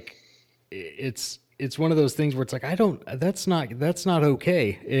it's like it's one of those things where it's like that's not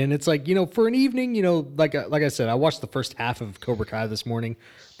okay. And it's like, for an evening, like I said, I watched the first half of Cobra Kai this morning.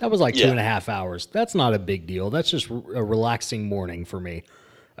 That was like 2.5 hours. That's not a big deal. That's just a relaxing morning for me.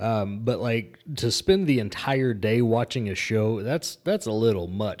 But like to spend the entire day watching a show, that's a little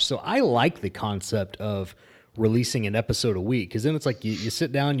much. So I like the concept of releasing an episode a week, because then it's like you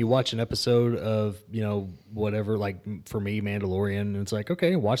sit down, you watch an episode of whatever, like for me, Mandalorian, and it's like,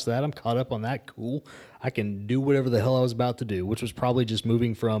 okay, watch that, I'm caught up on that, cool, I can do whatever the hell I was about to do, which was probably just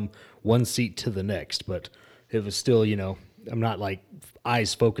moving from one seat to the next, but it was still, I'm not like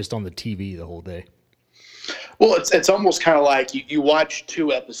eyes focused on the TV the whole day. Well, it's almost kind of like you watch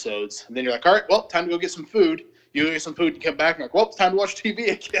 2 episodes and then you're like, all right, well, time to go get some food. You go get some food and come back and like, well, it's time to watch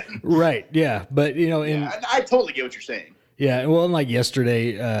TV again. Right. Yeah. But I totally get what you're saying. Yeah. Well, and like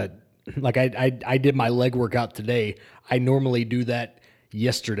yesterday, like I did my leg workout today. I normally do that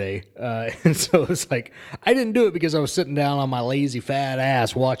yesterday. And so it's like, I didn't do it because I was sitting down on my lazy fat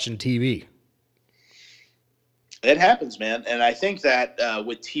ass watching TV. It happens, man. And I think that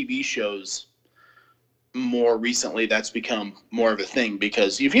with TV shows, more recently that's become more of a thing,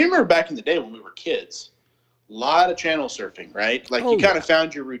 because if you remember back in the day when we were kids, a lot of channel surfing, right? Like you kind of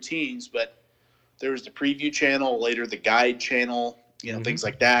found your routines, but there was the preview channel, later the guide channel, you know, things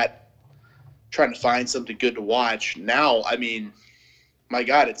like that. Trying to find something good to watch. Now, I mean, my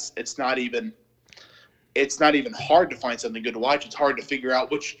God, it's not even hard to find something good to watch. It's hard to figure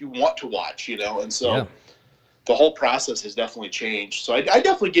out which you want to watch, you know? And so the whole process has definitely changed. So I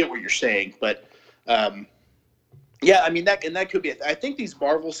definitely get what you're saying, but yeah, I mean, that could be, I think these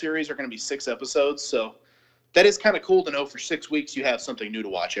Marvel series are going to be 6 episodes. So that is kind of cool to know for 6 weeks you have something new to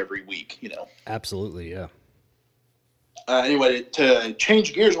watch every week, you know? Absolutely. Yeah. Anyway, to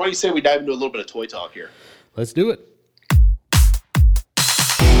change gears, why do you say we dive into a little bit of toy talk here? Let's do it.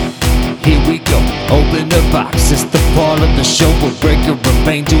 Here we go, open the box. It's the part of the show where Breaker and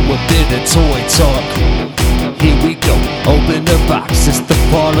Bane do a bit of toy talk. Here we go, open the box. It's the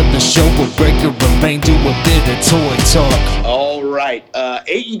part of the show where Breaker and Bane do a bit of toy talk. All right,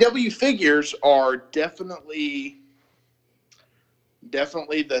 AEW figures are definitely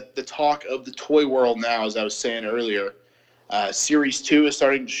the talk of the toy world now, as I was saying earlier. Series 2 is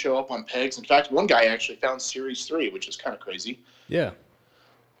starting to show up on pegs. In fact, one guy actually found Series 3, which is kind of crazy. Yeah.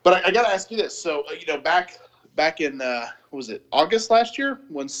 But I got to ask you this. So, you know, back in, what was it, August last year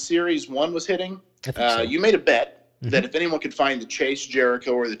when Series 1 was hitting, so. you made a bet that if anyone could find the Chase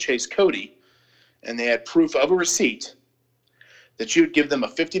Jericho or the Chase Cody, and they had proof of a receipt, that you would give them a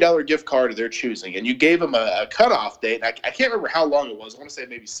 $50 gift card of their choosing. And you gave them a cutoff date. I can't remember how long it was. I want to say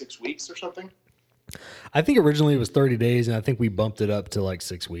maybe 6 weeks or something. I think originally it was 30 days, and I think we bumped it up to like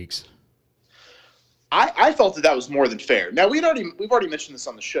 6 weeks. I felt that was more than fair. Now, we've already mentioned this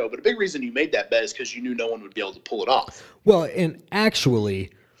on the show, but a big reason you made that bet is because you knew no one would be able to pull it off. Well, and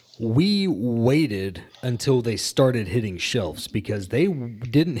actually, we waited until they started hitting shelves because they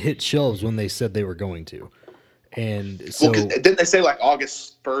didn't hit shelves when they said they were going to. And so, well, didn't they say like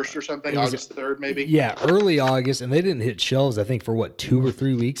August 1st or something? August 3rd, maybe? Yeah, early August, and they didn't hit shelves, I think, for what, 2 or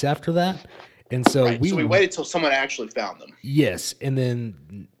 3 weeks after that? And so, right, we waited till someone actually found them. Yes, and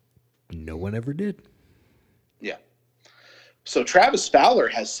then no one ever did. Yeah. So Travis Fowler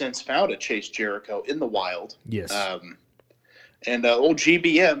has since found a Chase Jericho in the wild. Yes. And old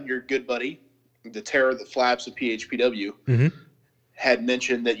GBM, your good buddy, the terror that flaps of PHPW, had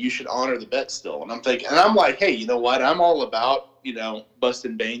mentioned that you should honor the bet still. And I'm thinking, and I'm like, hey, you know what? I'm all about, you know,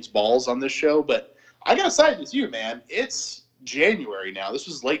 busting Bane's balls on this show, but I got to side with you, man. It's January now. This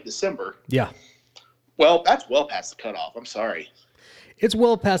was late December. Yeah. Well, that's well past the cutoff. I'm sorry. It's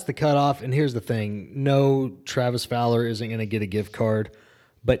well past the cutoff, and here's the thing. No, Travis Fowler isn't going to get a gift card,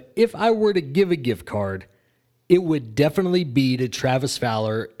 but if I were to give a gift card, it would definitely be to Travis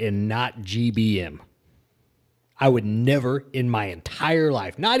Fowler and not GBM. I would never in my entire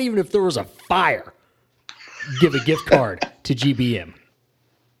life, not even if there was a fire, give a gift card to GBM.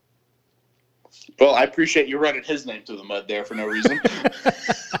 Well, I appreciate you running his name through the mud there for no reason.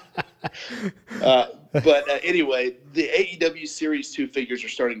 But anyway, the AEW Series 2 figures are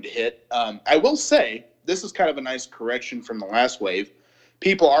starting to hit. I will say, this is kind of a nice correction from the last wave.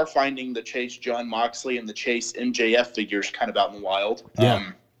 People are finding the Chase John Moxley and the Chase MJF figures kind of out in the wild.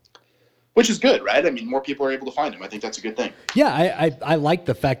 Yeah. Which is good, right? I mean, more people are able to find them. I think that's a good thing. Yeah, I like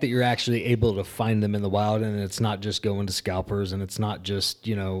the fact that you're actually able to find them in the wild, and it's not just going to scalpers, and it's not just,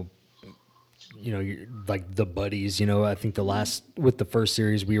 like the buddies. I think with the first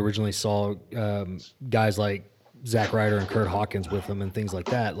series, we originally saw guys like Zack Ryder and Kurt Hawkins with them and things like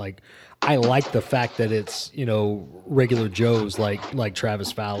that. Like, I like the fact that it's, regular Joes like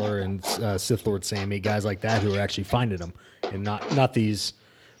Travis Fowler and Sith Lord Sammy, guys like that who are actually finding them, and not these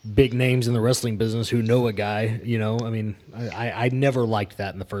big names in the wrestling business who know a guy. I mean, I never liked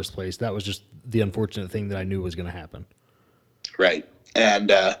that in the first place. That was just the unfortunate thing that I knew was going to happen. Right. And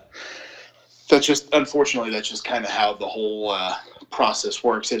that's just kind of how the whole process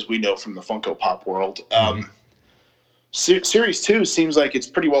works, as we know from the Funko Pop world. Series 2 seems like it's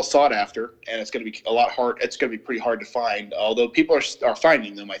pretty well sought after, and it's going to be it's going to be pretty hard to find, although people are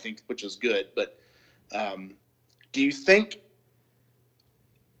finding them, I think, which is good. But do you think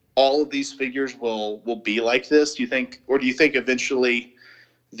all of these figures will be like this? Do you think eventually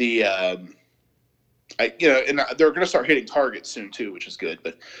and they're going to start hitting targets soon too, which is good.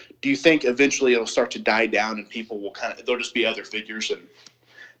 But do you think eventually it'll start to die down and people will there'll just be other figures and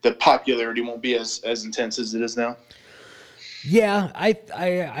the popularity won't be as intense as it is now? Yeah,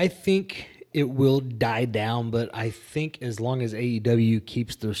 I think it will die down, but I think as long as AEW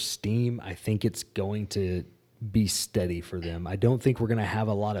keeps their steam, I think it's going to be steady for them. I don't think we're going to have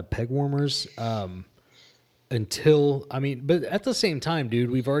a lot of peg warmers. but at the same time,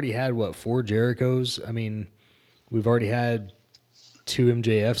 dude, we've already had 4 Jerichos. I mean, we've already had 2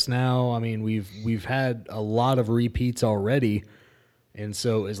 MJFs now. I mean, we've had a lot of repeats already. And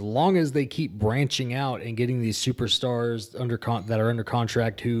so as long as they keep branching out and getting these superstars that are under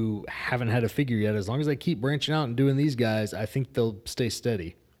contract who haven't had a figure yet, as long as they keep branching out and doing these guys, I think they'll stay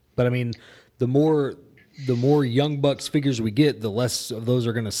steady. But I mean, the more Young Bucks figures we get, the less of those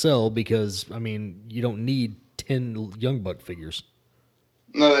are going to sell because, I mean, you don't need 10 Young Buck figures.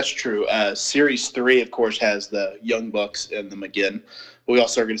 No, that's true. Series 3, of course, has the Young Bucks in them again. But we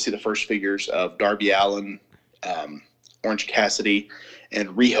also are going to see the first figures of Darby Allin, Orange Cassidy, and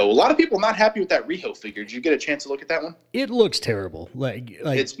Riho. A lot of people not happy with that Riho figure. Did you get a chance to look at that one? It looks terrible. Like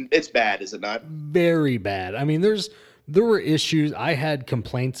it's bad, is it not? Very bad. I mean, there were issues. I had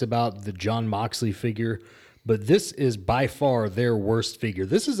complaints about the Jon Moxley figure, but this is by far their worst figure.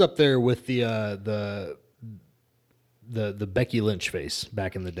 This is up there with the Becky Lynch face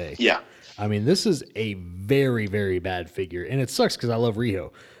back in the day. Yeah. I mean, this is a very, very bad figure, and it sucks because I love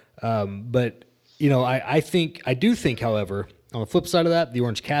Riho. But you know, I do think, however, on the flip side of that, the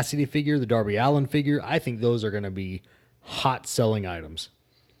Orange Cassidy figure, the Darby Allin figure, I think those are going to be hot selling items.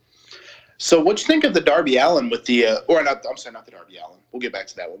 So what do you think of the Darby Allin with the, not the Darby Allin. We'll get back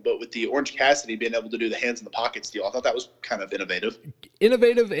to that one. But with the Orange Cassidy being able to do the hands in the pockets deal, I thought that was kind of innovative.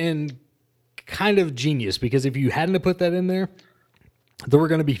 Innovative and kind of genius, because if you hadn't have put that in there were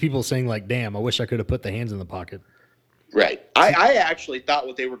going to be people saying like, damn, I wish I could have put the hands in the pocket. Right. I actually thought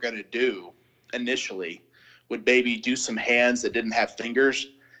what they were going to do initially would maybe do some hands that didn't have fingers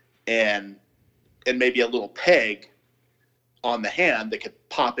and maybe a little peg on the hand that could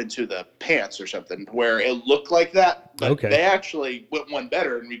pop into the pants or something where it looked like that. But They actually went one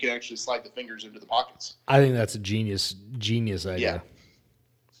better, and you can actually slide the fingers into the pockets. I think that's a genius idea.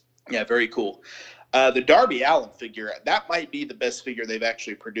 Yeah, very cool. The Darby Allin figure, that might be the best figure they've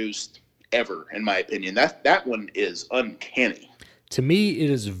actually produced ever, in my opinion. That one is uncanny. To me, it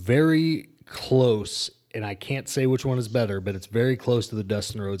is very close, and I can't say which one is better, but it's very close to the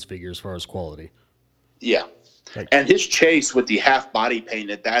Dustin Rhodes figure as far as quality. Yeah. And his chase with the half body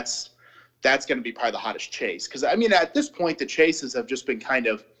painted, that's going to be probably the hottest chase. Because, I mean, at this point, the chases have just been kind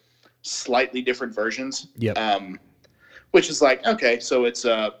of slightly different versions. Yep. Which is like, okay, so it's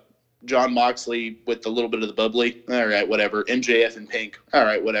Jon Moxley with a little bit of the bubbly. All right, whatever. MJF in pink. All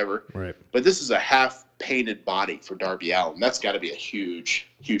right, whatever. Right. But this is a half painted body for Darby Allin. That's got to be a huge,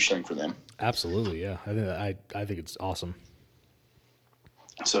 huge thing for them. Absolutely, yeah. I think it's awesome.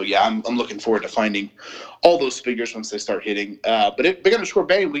 So yeah, I'm looking forward to finding all those figures once they start hitting. But Big Underscore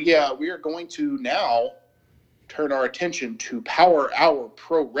Bane, we are going to now turn our attention to Power Hour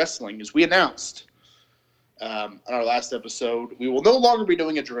Pro Wrestling, as we announced on our last episode. We will no longer be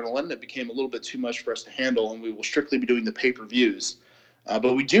doing Adrenaline. It became a little bit too much for us to handle, and we will strictly be doing the pay-per-views.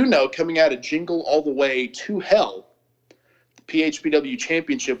 But we do know, coming out of Jingle All the Way to Hell, the PHPW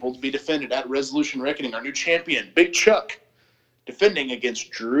Championship will be defended at Resolution Reckoning. Our new champion, Big Chuck, defending against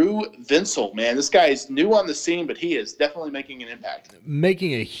Drew Vinsel. Man, this guy is new on the scene, but he is definitely making an impact.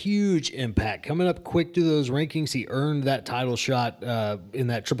 Making a huge impact. Coming up quick to those rankings, he earned that title shot in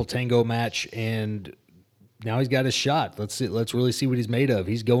that Triple Tango match, and now he's got his shot. Let's really see what he's made of.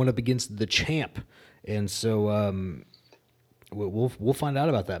 He's going up against the champ, and so we'll find out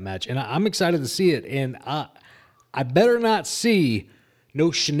about that match. And I'm excited to see it. And I better not see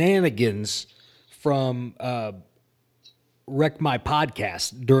no shenanigans from Wreck My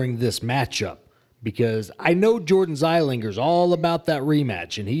Podcast during this matchup, because I know Jordan Zeilinger's all about that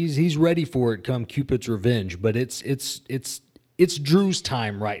rematch, and he's ready for it come Cupid's Revenge. But it's Drew's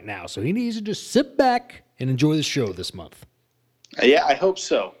time right now, so he needs to just sit back and enjoy the show this month. Yeah, I hope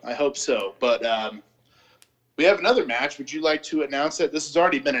so. But we have another match. Would you like to announce it? This has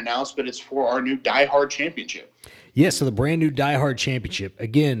already been announced, but it's for our new Die Hard Championship. Yes, so the brand new Die Hard Championship.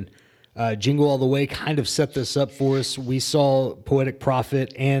 Again, Jingle All the Way kind of set this up for us. We saw Poetic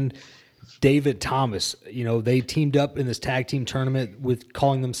Prophet and David Thomas. You know, they teamed up in this tag team tournament with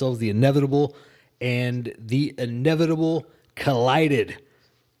calling themselves The Inevitable, and The Inevitable collided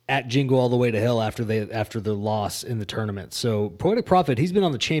at Jingle All the Way to Hell after the loss in the tournament. So Poetic Prophet, he's been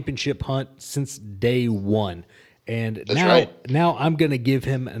on the championship hunt since day one. And now I'm going to give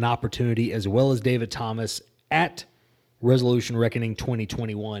him an opportunity, as well as David Thomas, at Resolution Reckoning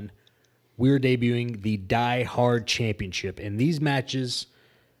 2021. We're debuting the Die Hard Championship, and these matches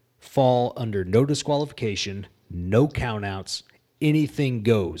fall under no disqualification, no countouts, anything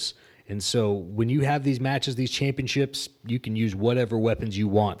goes. And so when you have these matches, these championships, you can use whatever weapons you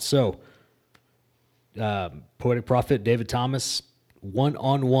want. So Poetic Prophet, David Thomas,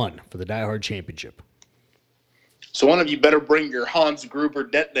 1-on-1 for the Die Hard Championship. So one of you better bring your Hans Gruber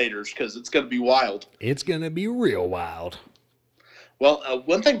detonators because it's going to be wild. It's going to be real wild. Well,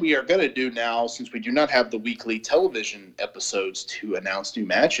 one thing we are going to do now, since we do not have the weekly television episodes to announce new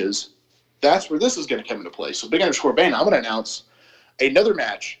matches, that's where this is going to come into play. So Big Underscore Bane, I'm going to announce another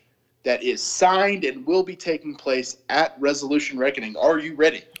match that is signed and will be taking place at Resolution Reckoning. Are you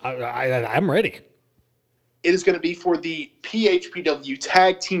ready? I'm ready. It is going to be for the PHPW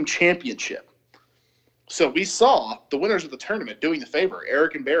Tag Team Championship. So we saw the winners of the tournament doing the favor,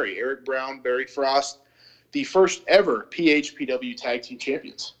 Eric and Barry, Eric Brown, Barry Frost, the first ever PHPW Tag Team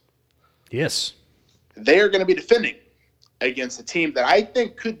Champions. Yes. They are going to be defending against a team that I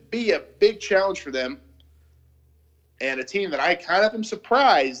think could be a big challenge for them, and a team that I kind of am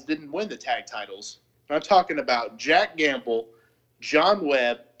surprised didn't win the tag titles. I'm talking about Jack Gamble, John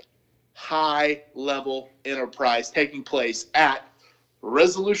Webb, High Level Enterprise, taking place at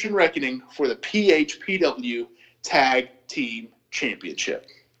Resolution Reckoning for the PHPW Tag Team Championship.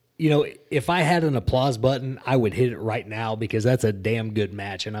 You know, if I had an applause button, I would hit it right now because that's a damn good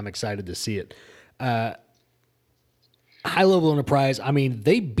match, and I'm excited to see it. High Level Enterprise, I mean,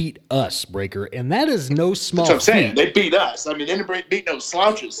 they beat us, Breaker, and that is no small feat. That's what I'm saying. They beat us. I mean, they didn't beat no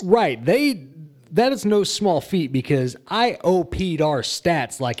slouches. Right. That is no small feat because I OP'd our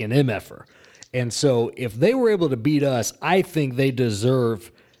stats like an MFer. And so if they were able to beat us, I think they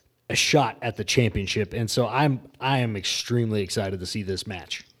deserve a shot at the championship. And so I am extremely excited to see this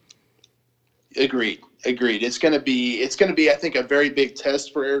match. Agreed. It's going to be, I think, a very big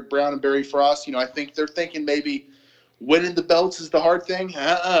test for Eric Brown and Barry Frost. You know, I think they're thinking maybe winning the belts is the hard thing.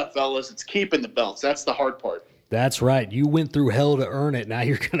 Fellas, it's keeping the belts. That's the hard part. That's right. You went through hell to earn it. Now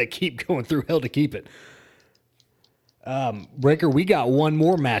you're going to keep going through hell to keep it. Breaker, we got one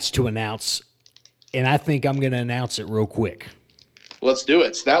more match to announce, and I think I'm going to announce it real quick. Let's do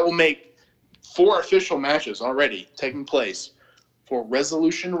it. So that will make 4 official matches already taking place for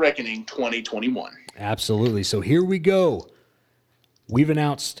Resolution Reckoning 2021. Absolutely. So here we go. We've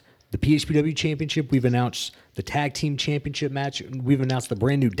announced the PHPW Championship. We've announced the Tag Team Championship match. We've announced the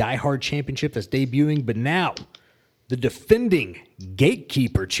brand new Die Hard Championship that's debuting. But now, the defending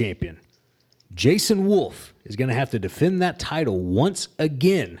Gatekeeper Champion, Jason Wolf, is going to have to defend that title once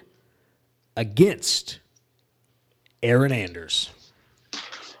again against Aaron Anders.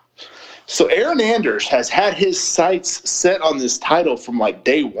 So Aaron Anders has had his sights set on this title from like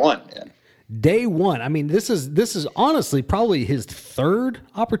day one, man. Day one. I mean, this is honestly probably his third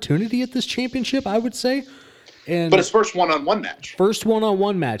opportunity at this championship, I would say. But his first one-on-one match. First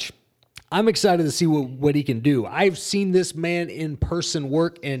one-on-one match. I'm excited to see what he can do. I've seen this man in person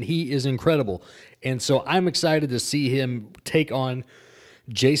work, and he is incredible. And so I'm excited to see him take on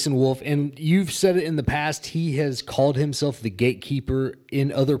Jason Wolf. And you've said it in the past, he has called himself the Gatekeeper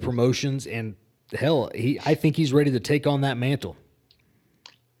in other promotions. And hell, I think he's ready to take on that mantle.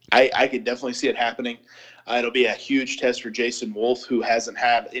 I could definitely see it happening. It'll be a huge test for Jason Wolf, who hasn't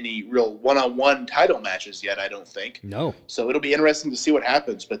had any real one-on-one title matches yet, I don't think. No. So it'll be interesting to see what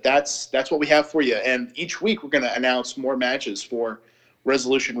happens. But that's what we have for you. And each week we're going to announce more matches for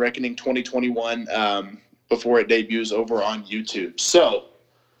Resolution Reckoning 2021 before it debuts over on YouTube. So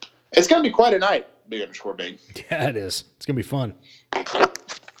it's going to be quite a night, Big Underscore Bane. Yeah, it is. It's going to be fun.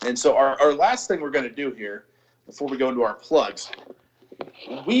 And so our last thing we're going to do here before we go into our plugs,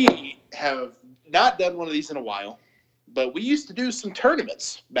 we have not done one of these in a while, but we used to do some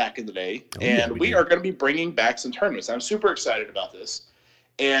tournaments back in the day, and we are going to be bringing back some tournaments. I'm super excited about this.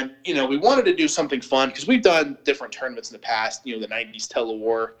 And, you know, we wanted to do something fun because we've done different tournaments in the past, you know, the 90s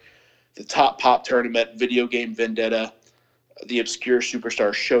Tele-War, the Top Pop Tournament, Video Game Vendetta, the Obscure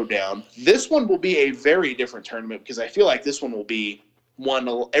Superstar Showdown. This one will be a very different tournament because I feel like this one will be one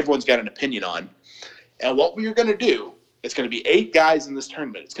everyone's got an opinion on. And what we are going to do, it's going to be 8 guys in this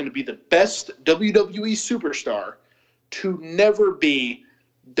tournament. It's going to be the best WWE superstar to never be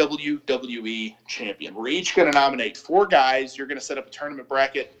WWE champion. We're each going to nominate 4 guys. You're going to set up a tournament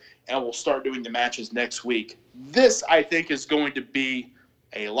bracket, and we'll start doing the matches next week. This, I think, is going to be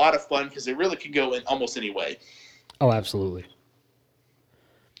a lot of fun because it really could go in almost any way. Oh, absolutely.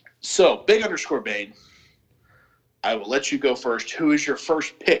 So, Big Underscore Bane, I will let you go first. Who is your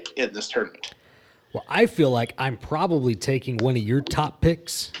first pick in this tournament? Well, I feel like I'm probably taking one of your top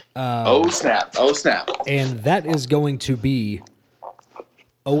picks. Oh, snap. And that is going to be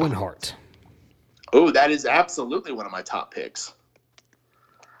Owen Hart. Oh, that is absolutely one of my top picks.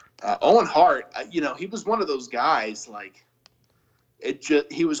 Owen Hart, you know, he was one of those guys, like,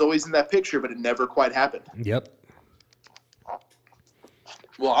 he was always in that picture, but it never quite happened. Yep.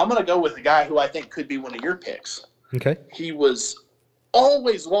 Well, I'm going to go with a guy who I think could be one of your picks. Okay. He was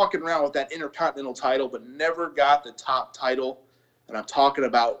always walking around with that Intercontinental title, but never got the top title. And I'm talking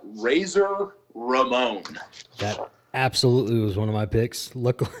about Razor Ramon. That absolutely was one of my picks.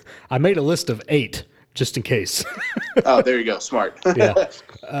 Look, I made a list of 8 just in case. Oh, there you go. Smart.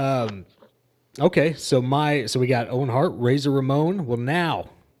 Yeah. Okay, so we got Owen Hart, Razor Ramon. Well, now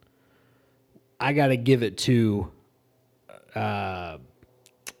I got to give it to Brian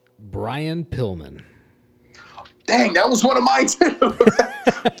Pillman. Dang, that was one of mine too.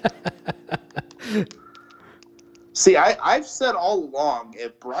 See, I've said all along,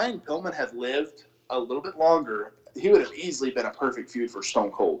 if Brian Pillman had lived a little bit longer, he would have easily been a perfect feud for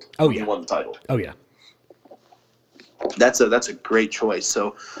Stone Cold when he won the title. Oh, yeah. That's a great choice.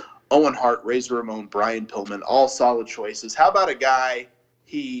 So Owen Hart, Razor Ramon, Brian Pillman, all solid choices. How about a guy,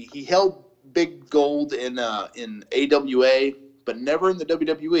 he held big gold in AWA, but never in the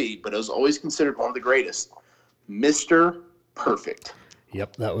WWE, but was always considered one of the greatest. Mr. Perfect.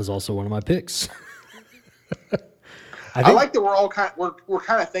 Yep, that was also one of my picks. I like that we're all we're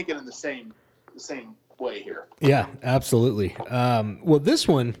kind of thinking in the same way here. Yeah, absolutely. Well, this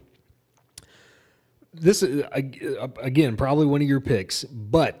is again probably one of your picks,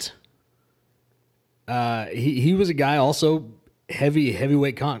 but he was a guy also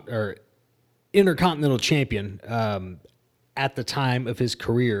heavyweight or Intercontinental champion at the time of his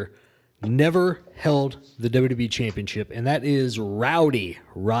career. Never held the WWE Championship, and that is Roddy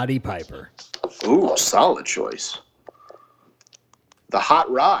Piper. Ooh, solid choice. The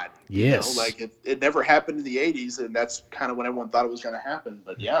hot rod. Yes. It never happened in the 80s, and that's kind of when everyone thought it was going to happen.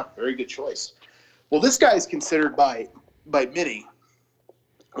 But, yeah, very good choice. Well, this guy is considered by many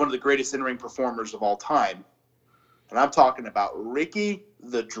one of the greatest in-ring performers of all time. And I'm talking about Ricky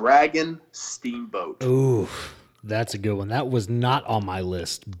the Dragon Steamboat. Ooh, that's a good one. That was not on my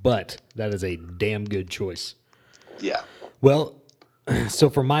list, but that is a damn good choice. Yeah. Well, so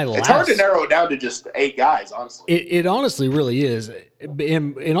for my last... It's hard to narrow it down to just 8 guys, honestly. It honestly really is.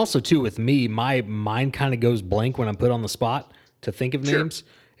 And also, too, with me, my mind kind of goes blank when I'm put on the spot to think of names.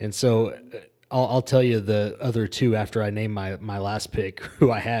 And so I'll tell you the other 2 after I name my last pick,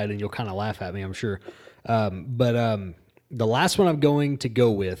 who I had, and you'll kind of laugh at me, I'm sure. But the last one I'm going to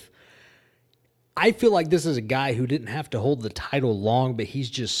go with, I feel like this is a guy who didn't have to hold the title long, but he's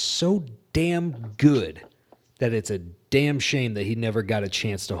just so damn good that it's a damn shame that he never got a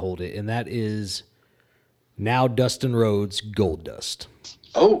chance to hold it, and that is now Dustin Rhodes, Goldust.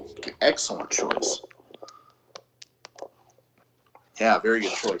 Oh, excellent choice. Yeah, very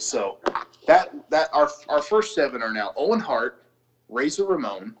good choice. So that our first 7 are now Owen Hart, Razor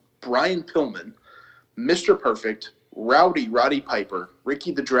Ramon, Brian Pillman, Mr. Perfect, Roddy Piper,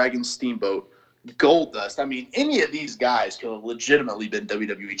 Ricky the Dragon Steamboat, Goldust. I mean, any of these guys could have legitimately been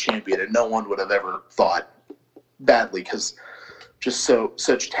WWE champion, and no one would have ever thought badly because just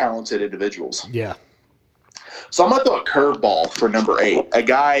such talented individuals. Yeah. So I'm going to throw a curveball for number 8. A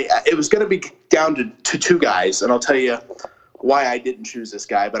guy, it was going to be down to 2 guys, and I'll tell you why I didn't choose this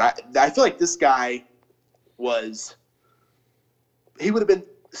guy. But I feel like this guy he would have been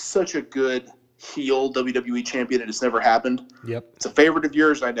such a good heel WWE champion, and it's never happened. Yep. It's a favorite of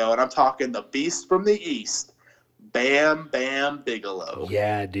yours, I know, and I'm talking the Beast from the East, Bam Bam Bigelow.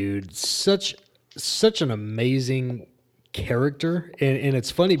 Yeah, dude. Such an amazing character. And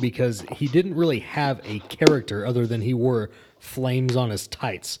it's funny because he didn't really have a character other than he wore flames on his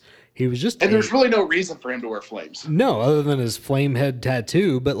tights. He was just... And there's really no reason for him to wear flames. No, other than his flame head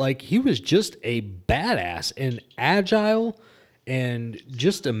tattoo. But, he was just a badass and agile and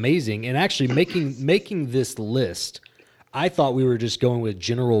just amazing. And actually making this list, I thought we were just going with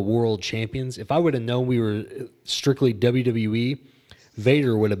general world champions. If I would have known we were strictly WWE,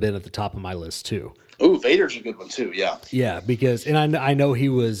 Vader would have been at the top of my list too. Ooh, Vader's a good one too, yeah. Yeah, because, and I know he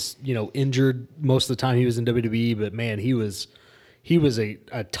was, injured most of the time he was in WWE, but man, he was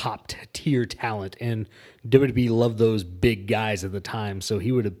a top tier talent, and WWE loved those big guys at the time, so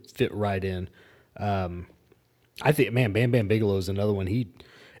he would have fit right in. I think, man, Bam Bam Bigelow is another one.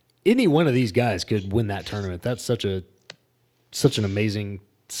 Any one of these guys could win that tournament. That's such an amazing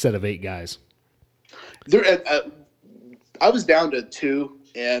set of 8 guys. I was down to 2,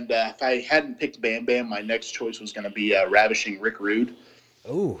 and if I hadn't picked Bam Bam, my next choice was going to be Ravishing Rick Rude.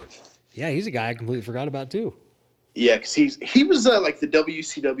 Oh, yeah, he's a guy I completely forgot about too. Yeah, because he was the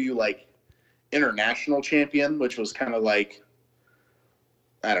WCW international champion, which was kind of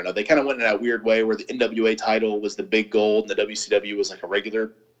I don't know. They kind of went in that weird way where the NWA title was the big gold, and the WCW was a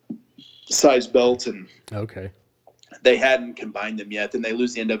regular size belt, and okay, they hadn't combined them yet. Then they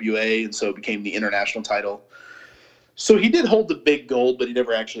lose the NWA, and so it became the international title. So he did hold the big gold, but he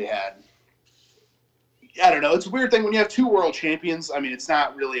never actually had I don't know. It's a weird thing when you have two world champions. I mean, it's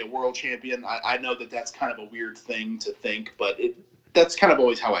not really a world champion. I know that that's kind of a weird thing to think, but that's kind of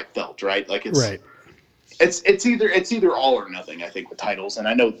always how I felt, right? Like it's either all or nothing, I think, with titles. And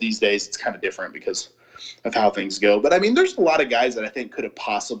I know these days it's kind of different because of how things go. But I mean, there's a lot of guys that I think could have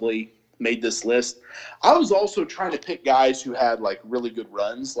possibly made this list. I was also trying to pick guys who had like really good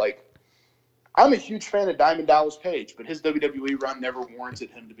runs. Like, I'm a huge fan of Diamond Dallas Page, but his WWE run never warranted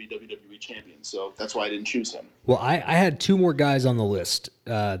him to be WWE champion. So that's why I didn't choose him. Well, I had two more guys on the list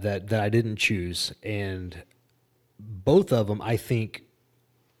that I didn't choose, and both of them I think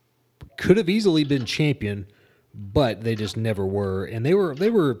could have easily been champion, but they just never were. And they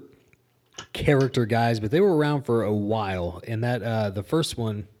were character guys, but they were around for a while. And that the first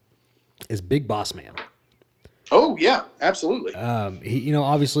one is Big Boss Man. Oh yeah, absolutely. He,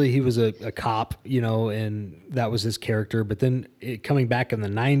 obviously he was a cop, and that was his character. But then coming back in the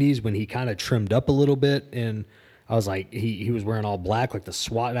 '90s when he kind of trimmed up a little bit, and I was like, he was wearing all black, like the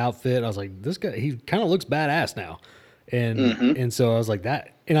SWAT outfit. I was like, this guy, he kind of looks badass now. And so I was like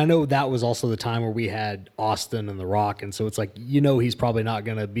that. And I know that was also the time where we had Austin and The Rock. And so it's like, he's probably not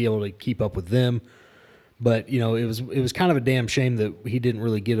going to be able to keep up with them. But, it was kind of a damn shame that he didn't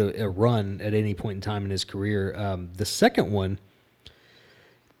really get a run at any point in time in his career. The second one,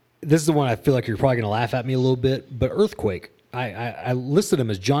 this is the one I feel like you're probably going to laugh at me a little bit, but Earthquake. I listed him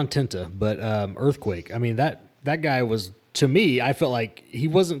as John Tenta, but Earthquake. I mean, that guy was, to me, I felt like he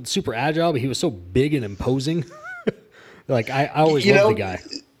wasn't super agile, but he was so big and imposing. Like, I always loved the guy.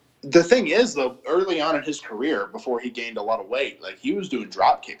 The thing is, though, early on in his career, before he gained a lot of weight, like, he was doing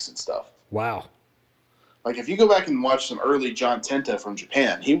drop kicks and stuff. Wow. Like, if you go back and watch some early John Tenta from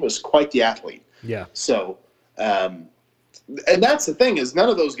Japan, he was quite the athlete. Yeah. So, and that's the thing, is none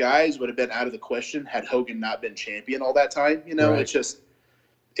of those guys would have been out of the question had Hogan not been champion all that time. Right. It's just,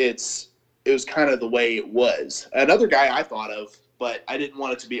 it was kind of the way it was. Another guy I thought of, but I didn't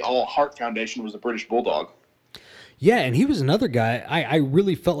want it to be all Hart Foundation, was the British Bulldog. Yeah, and he was another guy. I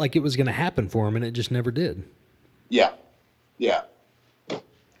really felt like it was going to happen for him, and it just never did. Yeah. And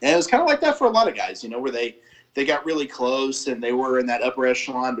it was kind of like that for a lot of guys, where they got really close and they were in that upper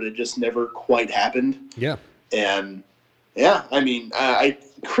echelon, but it just never quite happened. Yeah. And, yeah, I mean,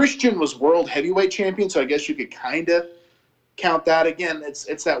 Christian was world heavyweight champion, so I guess you could kind of count that. Again,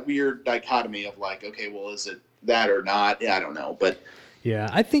 it's that weird dichotomy of like, okay, well, is it that or not? Yeah, I don't know, but...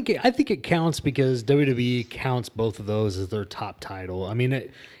 Yeah, I think it counts because WWE counts both of those as their top title. I mean,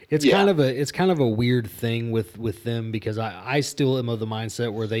 it's kind of a weird thing with them because I still am of the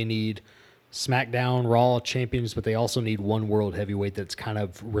mindset where they need SmackDown, Raw champions, but they also need one world heavyweight that's kind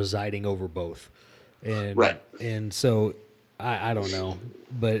of residing over both. And right. And so I don't know,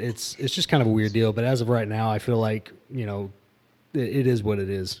 but it's just kind of a weird deal. But as of right now, I feel like it is what it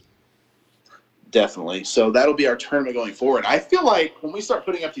is. Definitely. So that'll be our tournament going forward. I feel like when we start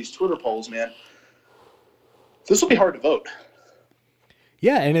putting up these Twitter polls, man, this will be hard to vote.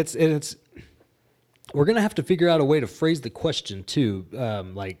 Yeah, and it's we're gonna have to figure out a way to phrase the question too.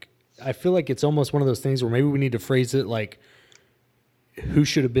 Like, I feel like it's almost one of those things where maybe we need to phrase it like, who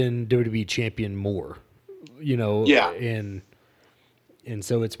should have been WWE champion more? Yeah. And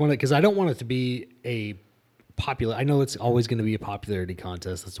so it's one of, because I don't want it to be a popular. I know it's always going to be a popularity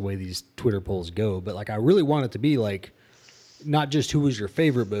contest. That's the way these Twitter polls go. But like, I really want it to be like, not just who was your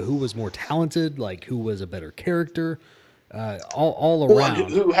favorite, but who was more talented, like who was a better character, all around. Well,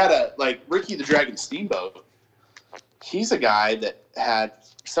 who had Ricky the Dragon Steamboat. He's a guy that had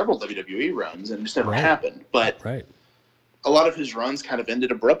several WWE runs and it just never happened. But a lot of his runs kind of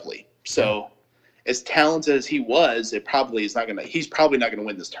ended abruptly. So as talented as he was, he's probably not going to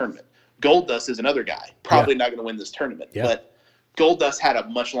win this tournament. Goldust is another guy, probably not going to win this tournament. Yeah. But Goldust had a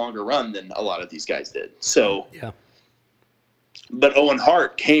much longer run than a lot of these guys did. So, but Owen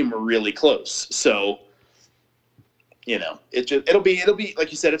Hart came really close. So, it'll be like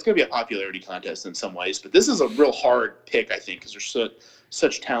you said, it's going to be a popularity contest in some ways. But this is a real hard pick, I think, because there's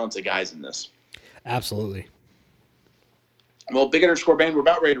such talented guys in this. Absolutely. Well, Big Underscore Band, we're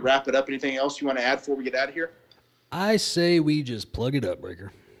about ready to wrap it up. Anything else you want to add before we get out of here? I say we just plug it up,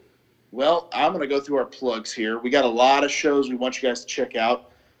 Breaker. Well, I'm going to go through our plugs here. We got a lot of shows we want you guys to check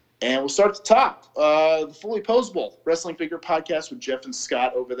out. And we'll start at the top. The Fully Posable Wrestling Figure Podcast with Jeff and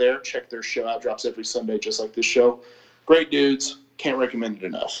Scott over there. Check their show out. Drops every Sunday just like this show. Great dudes. Can't recommend it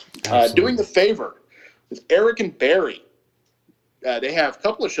enough. Doing the Favor with Eric and Barry. They have a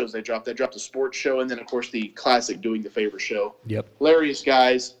couple of shows they dropped. They dropped a sports show and then, of course, the classic Doing the Favor show. Yep. Hilarious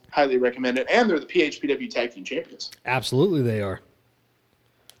guys. Highly recommend it. And they're the PHPW Tag Team Champions. Absolutely they are.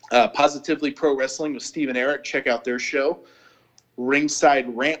 Positively Pro Wrestling with Steve and Eric. Check out their show.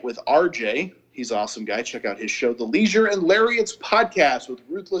 Ringside Rant with RJ. He's an awesome guy. Check out his show, The Leisure and Lariats Podcast with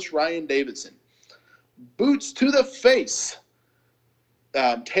Ruthless Ryan Davidson. Boots to the Face.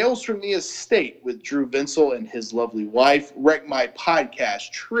 Tales from the Estate with Drew Vinsel and his lovely wife. Wreck My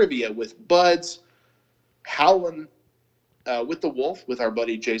Podcast Trivia with Buds. Howlin' with the Wolf with our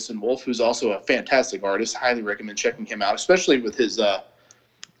buddy Jason Wolf, who's also a fantastic artist. Highly recommend checking him out, especially with his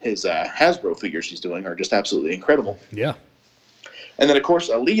Hasbro figures he's doing are just absolutely incredible. Yeah. And then, of course,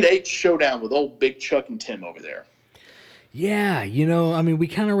 Elite 8 Showdown with old Big Chuck and Tim over there. Yeah, we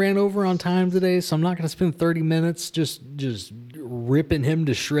kind of ran over on time today, so I'm not going to spend 30 minutes just ripping him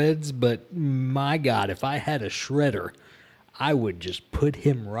to shreds. But my God, if I had a shredder, I would just put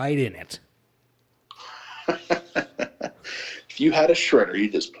him right in it. If you had a shredder, you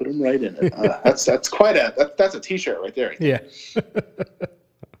just put him right in it. That's a T-shirt right there. Yeah.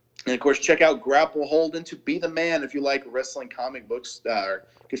 And, of course, check out Grapple Hold and To Be the Man if you like wrestling comic books. Our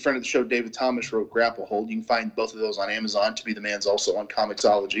good friend of the show, David Thomas, wrote Grapple Hold. You can find both of those on Amazon. To Be the Man's also on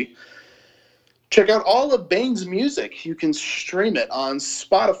Comixology. Check out all of Bane's music. You can stream it on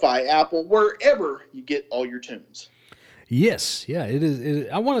Spotify, Apple, wherever you get all your tunes. Yes. Yeah, it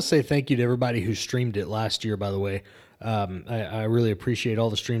is. I want to say thank you to everybody who streamed it last year, by the way. I really appreciate all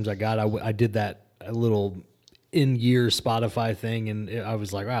the streams I got. I did that a little in-year Spotify thing, and I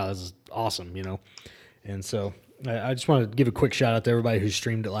was like, wow, this is awesome, And so I just want to give a quick shout out to everybody who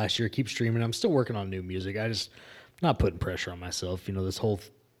streamed it last year. Keep streaming. I'm still working on new music. I'm not putting pressure on myself. This whole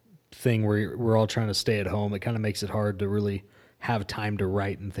thing where we're all trying to stay at home, it kind of makes it hard to really have time to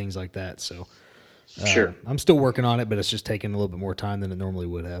write and things like that. So sure, I'm still working on it, but it's just taking a little bit more time than it normally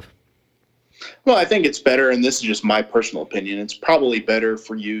would have. Well, I think it's better, and this is just my personal opinion, it's probably better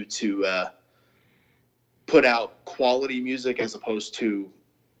for you to put out quality music as opposed to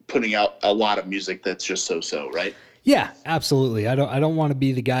putting out a lot of music that's just so-so, right? Yeah, absolutely. I don't want to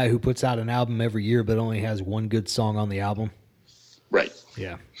be the guy who puts out an album every year but only has one good song on the album. Right.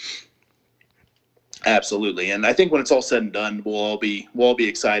 Yeah. Absolutely. And I think when it's all said and done, we'll all be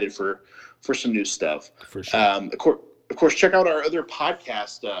excited for some new stuff. For sure. Of course, check out our other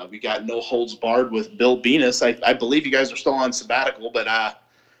podcast. We got No Holds Barred with Bill Venus. I believe you guys are still on sabbatical, but I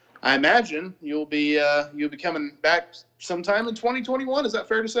imagine you'll be coming back sometime in 2021. Is that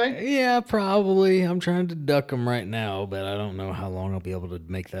fair to say? Yeah, probably. I'm trying to duck them right now, but I don't know how long I'll be able to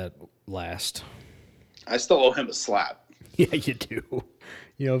make that last. I still owe him a slap. Yeah, you do.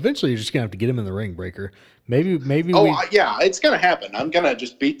 Eventually you're just gonna have to get him in the ring, Breaker. Maybe. Yeah, it's gonna happen. I'm gonna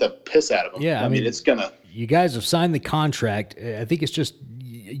just beat the piss out of him. Yeah, I mean, it's gonna. You guys have signed the contract. I think it's just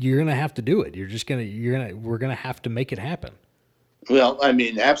you're gonna have to do it. We're gonna have to make it happen. Well, I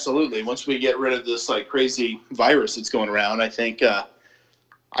mean, absolutely. Once we get rid of this crazy virus that's going around, I think it'll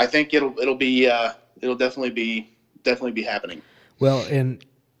definitely be happening. Well,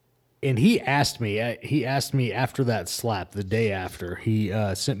 and he asked me after that slap, the day after, he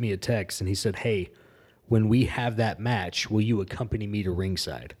sent me a text and he said, "Hey, when we have that match, will you accompany me to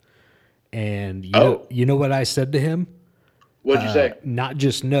ringside?" And you know what I said to him? What'd you say? Not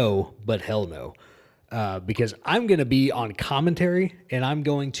just no, but hell no. Because I'm going to be on commentary and I'm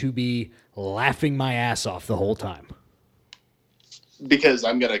going to be laughing my ass off the whole time. Because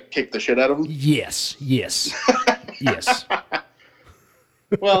I'm going to kick the shit out of him? Yes. Yes.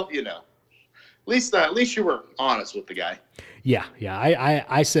 Well, at least you were honest with the guy. Yeah.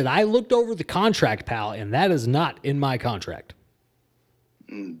 I said, I looked over the contract, pal, and that is not in my contract.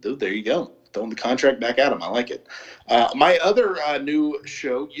 Dude, there you go. Throwing the contract back at him. I like it. My other new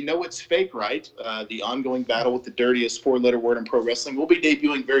show, It's Fake, Right? The ongoing battle with the dirtiest four-letter word in pro wrestling will be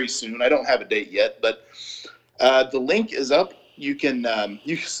debuting very soon. I don't have a date yet, but the link is up. You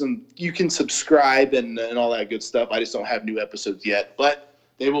can subscribe and all that good stuff. I just don't have new episodes yet, but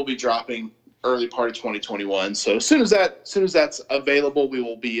they will be dropping early part of 2021. So as soon as that's available, we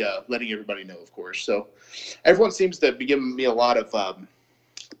will be letting everybody know, of course. So everyone seems to be giving me a lot of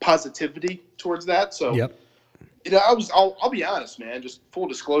positivity towards that. So, yep. I'll be honest, man, just full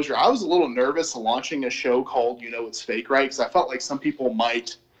disclosure. I was a little nervous launching a show called, It's Fake, Right? Because I felt like some people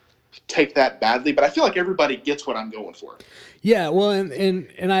might take that badly, but I feel like everybody gets what I'm going for. Yeah. Well,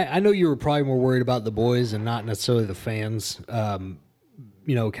 and I know you were probably more worried about the boys and not necessarily the fans, kind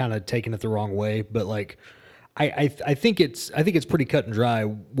of taking it the wrong way, but I think it's pretty cut and dry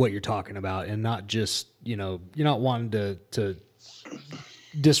what you're talking about, and not just, you're not wanting to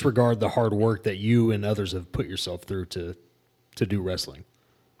disregard the hard work that you and others have put yourself through to do wrestling.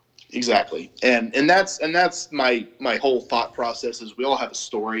 Exactly. And that's my whole thought process is we all have a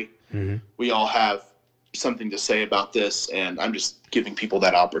story. Mm-hmm. We all have something to say about this, and I'm just giving people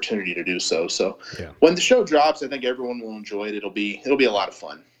that opportunity to do so. So yeah. When the show drops, I think everyone will enjoy it. It'll be a lot of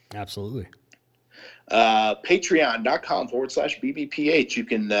fun. Absolutely. Patreon.com/BBPH. You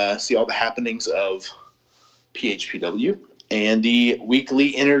can see all the happenings of PHPW and the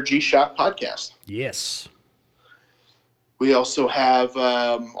weekly Energy Shot podcast. Yes. We also have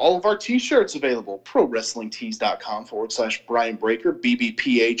all of our t-shirts available. ProWrestlingTees.com/Brian Breaker,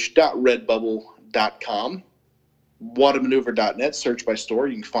 BBPH.redbubble.com, Whatamaneuver.net, search by store.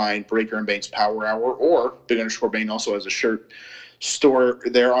 You can find Breaker and Bane's Power Hour, or Big_Bane also has a shirt store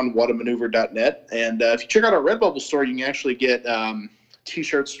there on Whatamaneuver.net. And if you check out our Redbubble store, you can actually get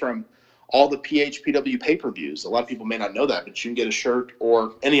t-shirts from all the PHPW pay-per-views. A lot of people may not know that, but you can get a shirt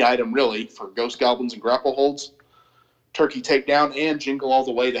or any item really for Ghost Goblins and Grapple Holds, Turkey Takedown, and Jingle All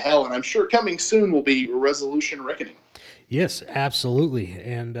the Way to Hell. And I'm sure coming soon will be Resolution Reckoning. Yes, absolutely.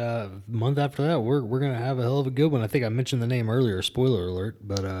 And a month after that, we're going to have a hell of a good one. I think I mentioned the name earlier, spoiler alert,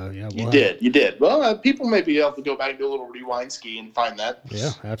 but yeah. You did. Well, people may be able to go back and do a little rewind ski and find that.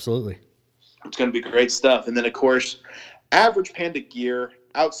 Yeah, absolutely. It's going to be great stuff. And then, of course, Average Panda Gear,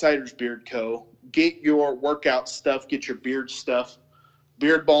 Outsiders Beard Co. Get your workout stuff, get your beard stuff.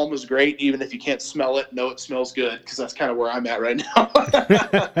 Beard balm is great, even if you can't smell it. Know it smells good, because that's kind of where I'm at right now.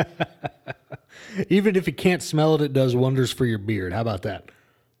 Even if you can't smell it, it does wonders for your beard. How about that?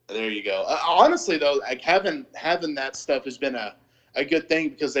 There you go. Honestly, though, like having that stuff has been a good thing,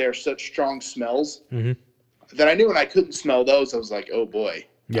 because they are such strong smells that I knew when I couldn't smell those, I was like, oh boy,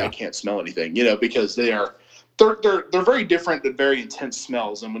 I can't smell anything, because they're very different but very intense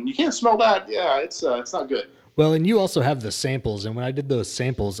smells, and when you can't smell that, it's not good. Well, and you also have the samples, and when I did those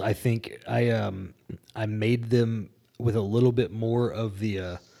samples, I think I made them with a little bit more of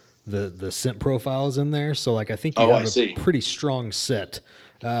the scent profiles in there. So like I think you have a pretty strong set.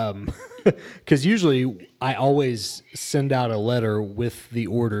 Because usually I always send out a letter with the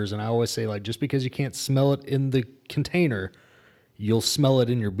orders, and I always say, like, just because you can't smell it in the container, you'll smell it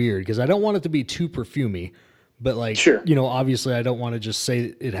in your beard, because I don't want it to be too perfumey. But like, obviously I don't want to just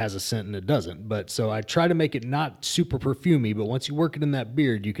say it has a scent and it doesn't. But so I try to make it not super perfumey, but once you work it in that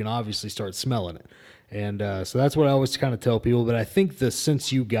beard, you can obviously start smelling it. And so that's what I always kind of tell people. But I think the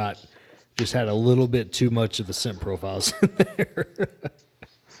scents you got just had a little bit too much of the scent profiles in there.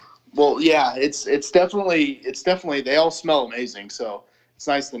 Well, yeah, it's definitely they all smell amazing. So it's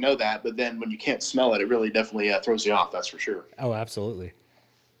nice to know that. But then when you can't smell it, it really definitely throws you off. That's for sure. Oh, absolutely.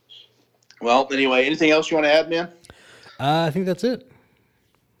 Well, anyway, anything else you want to add, man? I think that's it.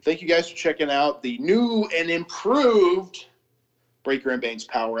 Thank you guys for checking out the new and improved Breaker and Bane's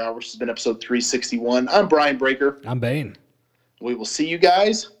Power Hour. This has been episode 361. I'm Brian Breaker. I'm Bane. We will see you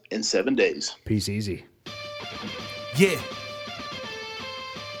guys in 7 days. Peace easy. Yeah.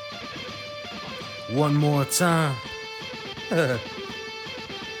 One more time.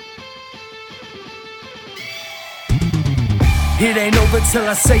 It ain't over till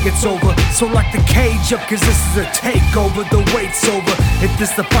I say it's over. So lock the cage up, cause this is a takeover. The wait's over. If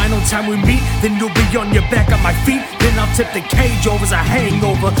this the final time we meet, then you'll be on your back on my feet. Then I'll tip the cage over as a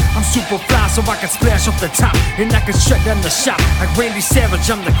hangover. I'm super fly, so I can splash off the top, and I can shut down the shop. Like Randy Savage,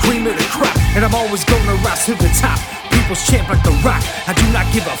 I'm the cream of the crop, and I'm always gonna rise to the top. People's champ like The Rock. I do not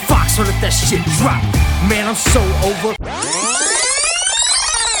give a fuck, so let that shit drop. Man, I'm so over.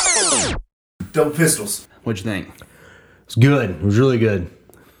 Double pistols. What'd you think? It's good. It was really good.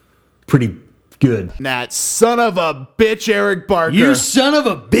 Pretty good. That son of a bitch, Eric Barker. You son of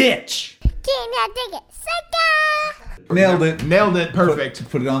a bitch! Can't dig it. Sucker! Nailed it. Nailed it. Perfect.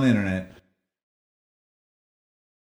 Put it on the internet.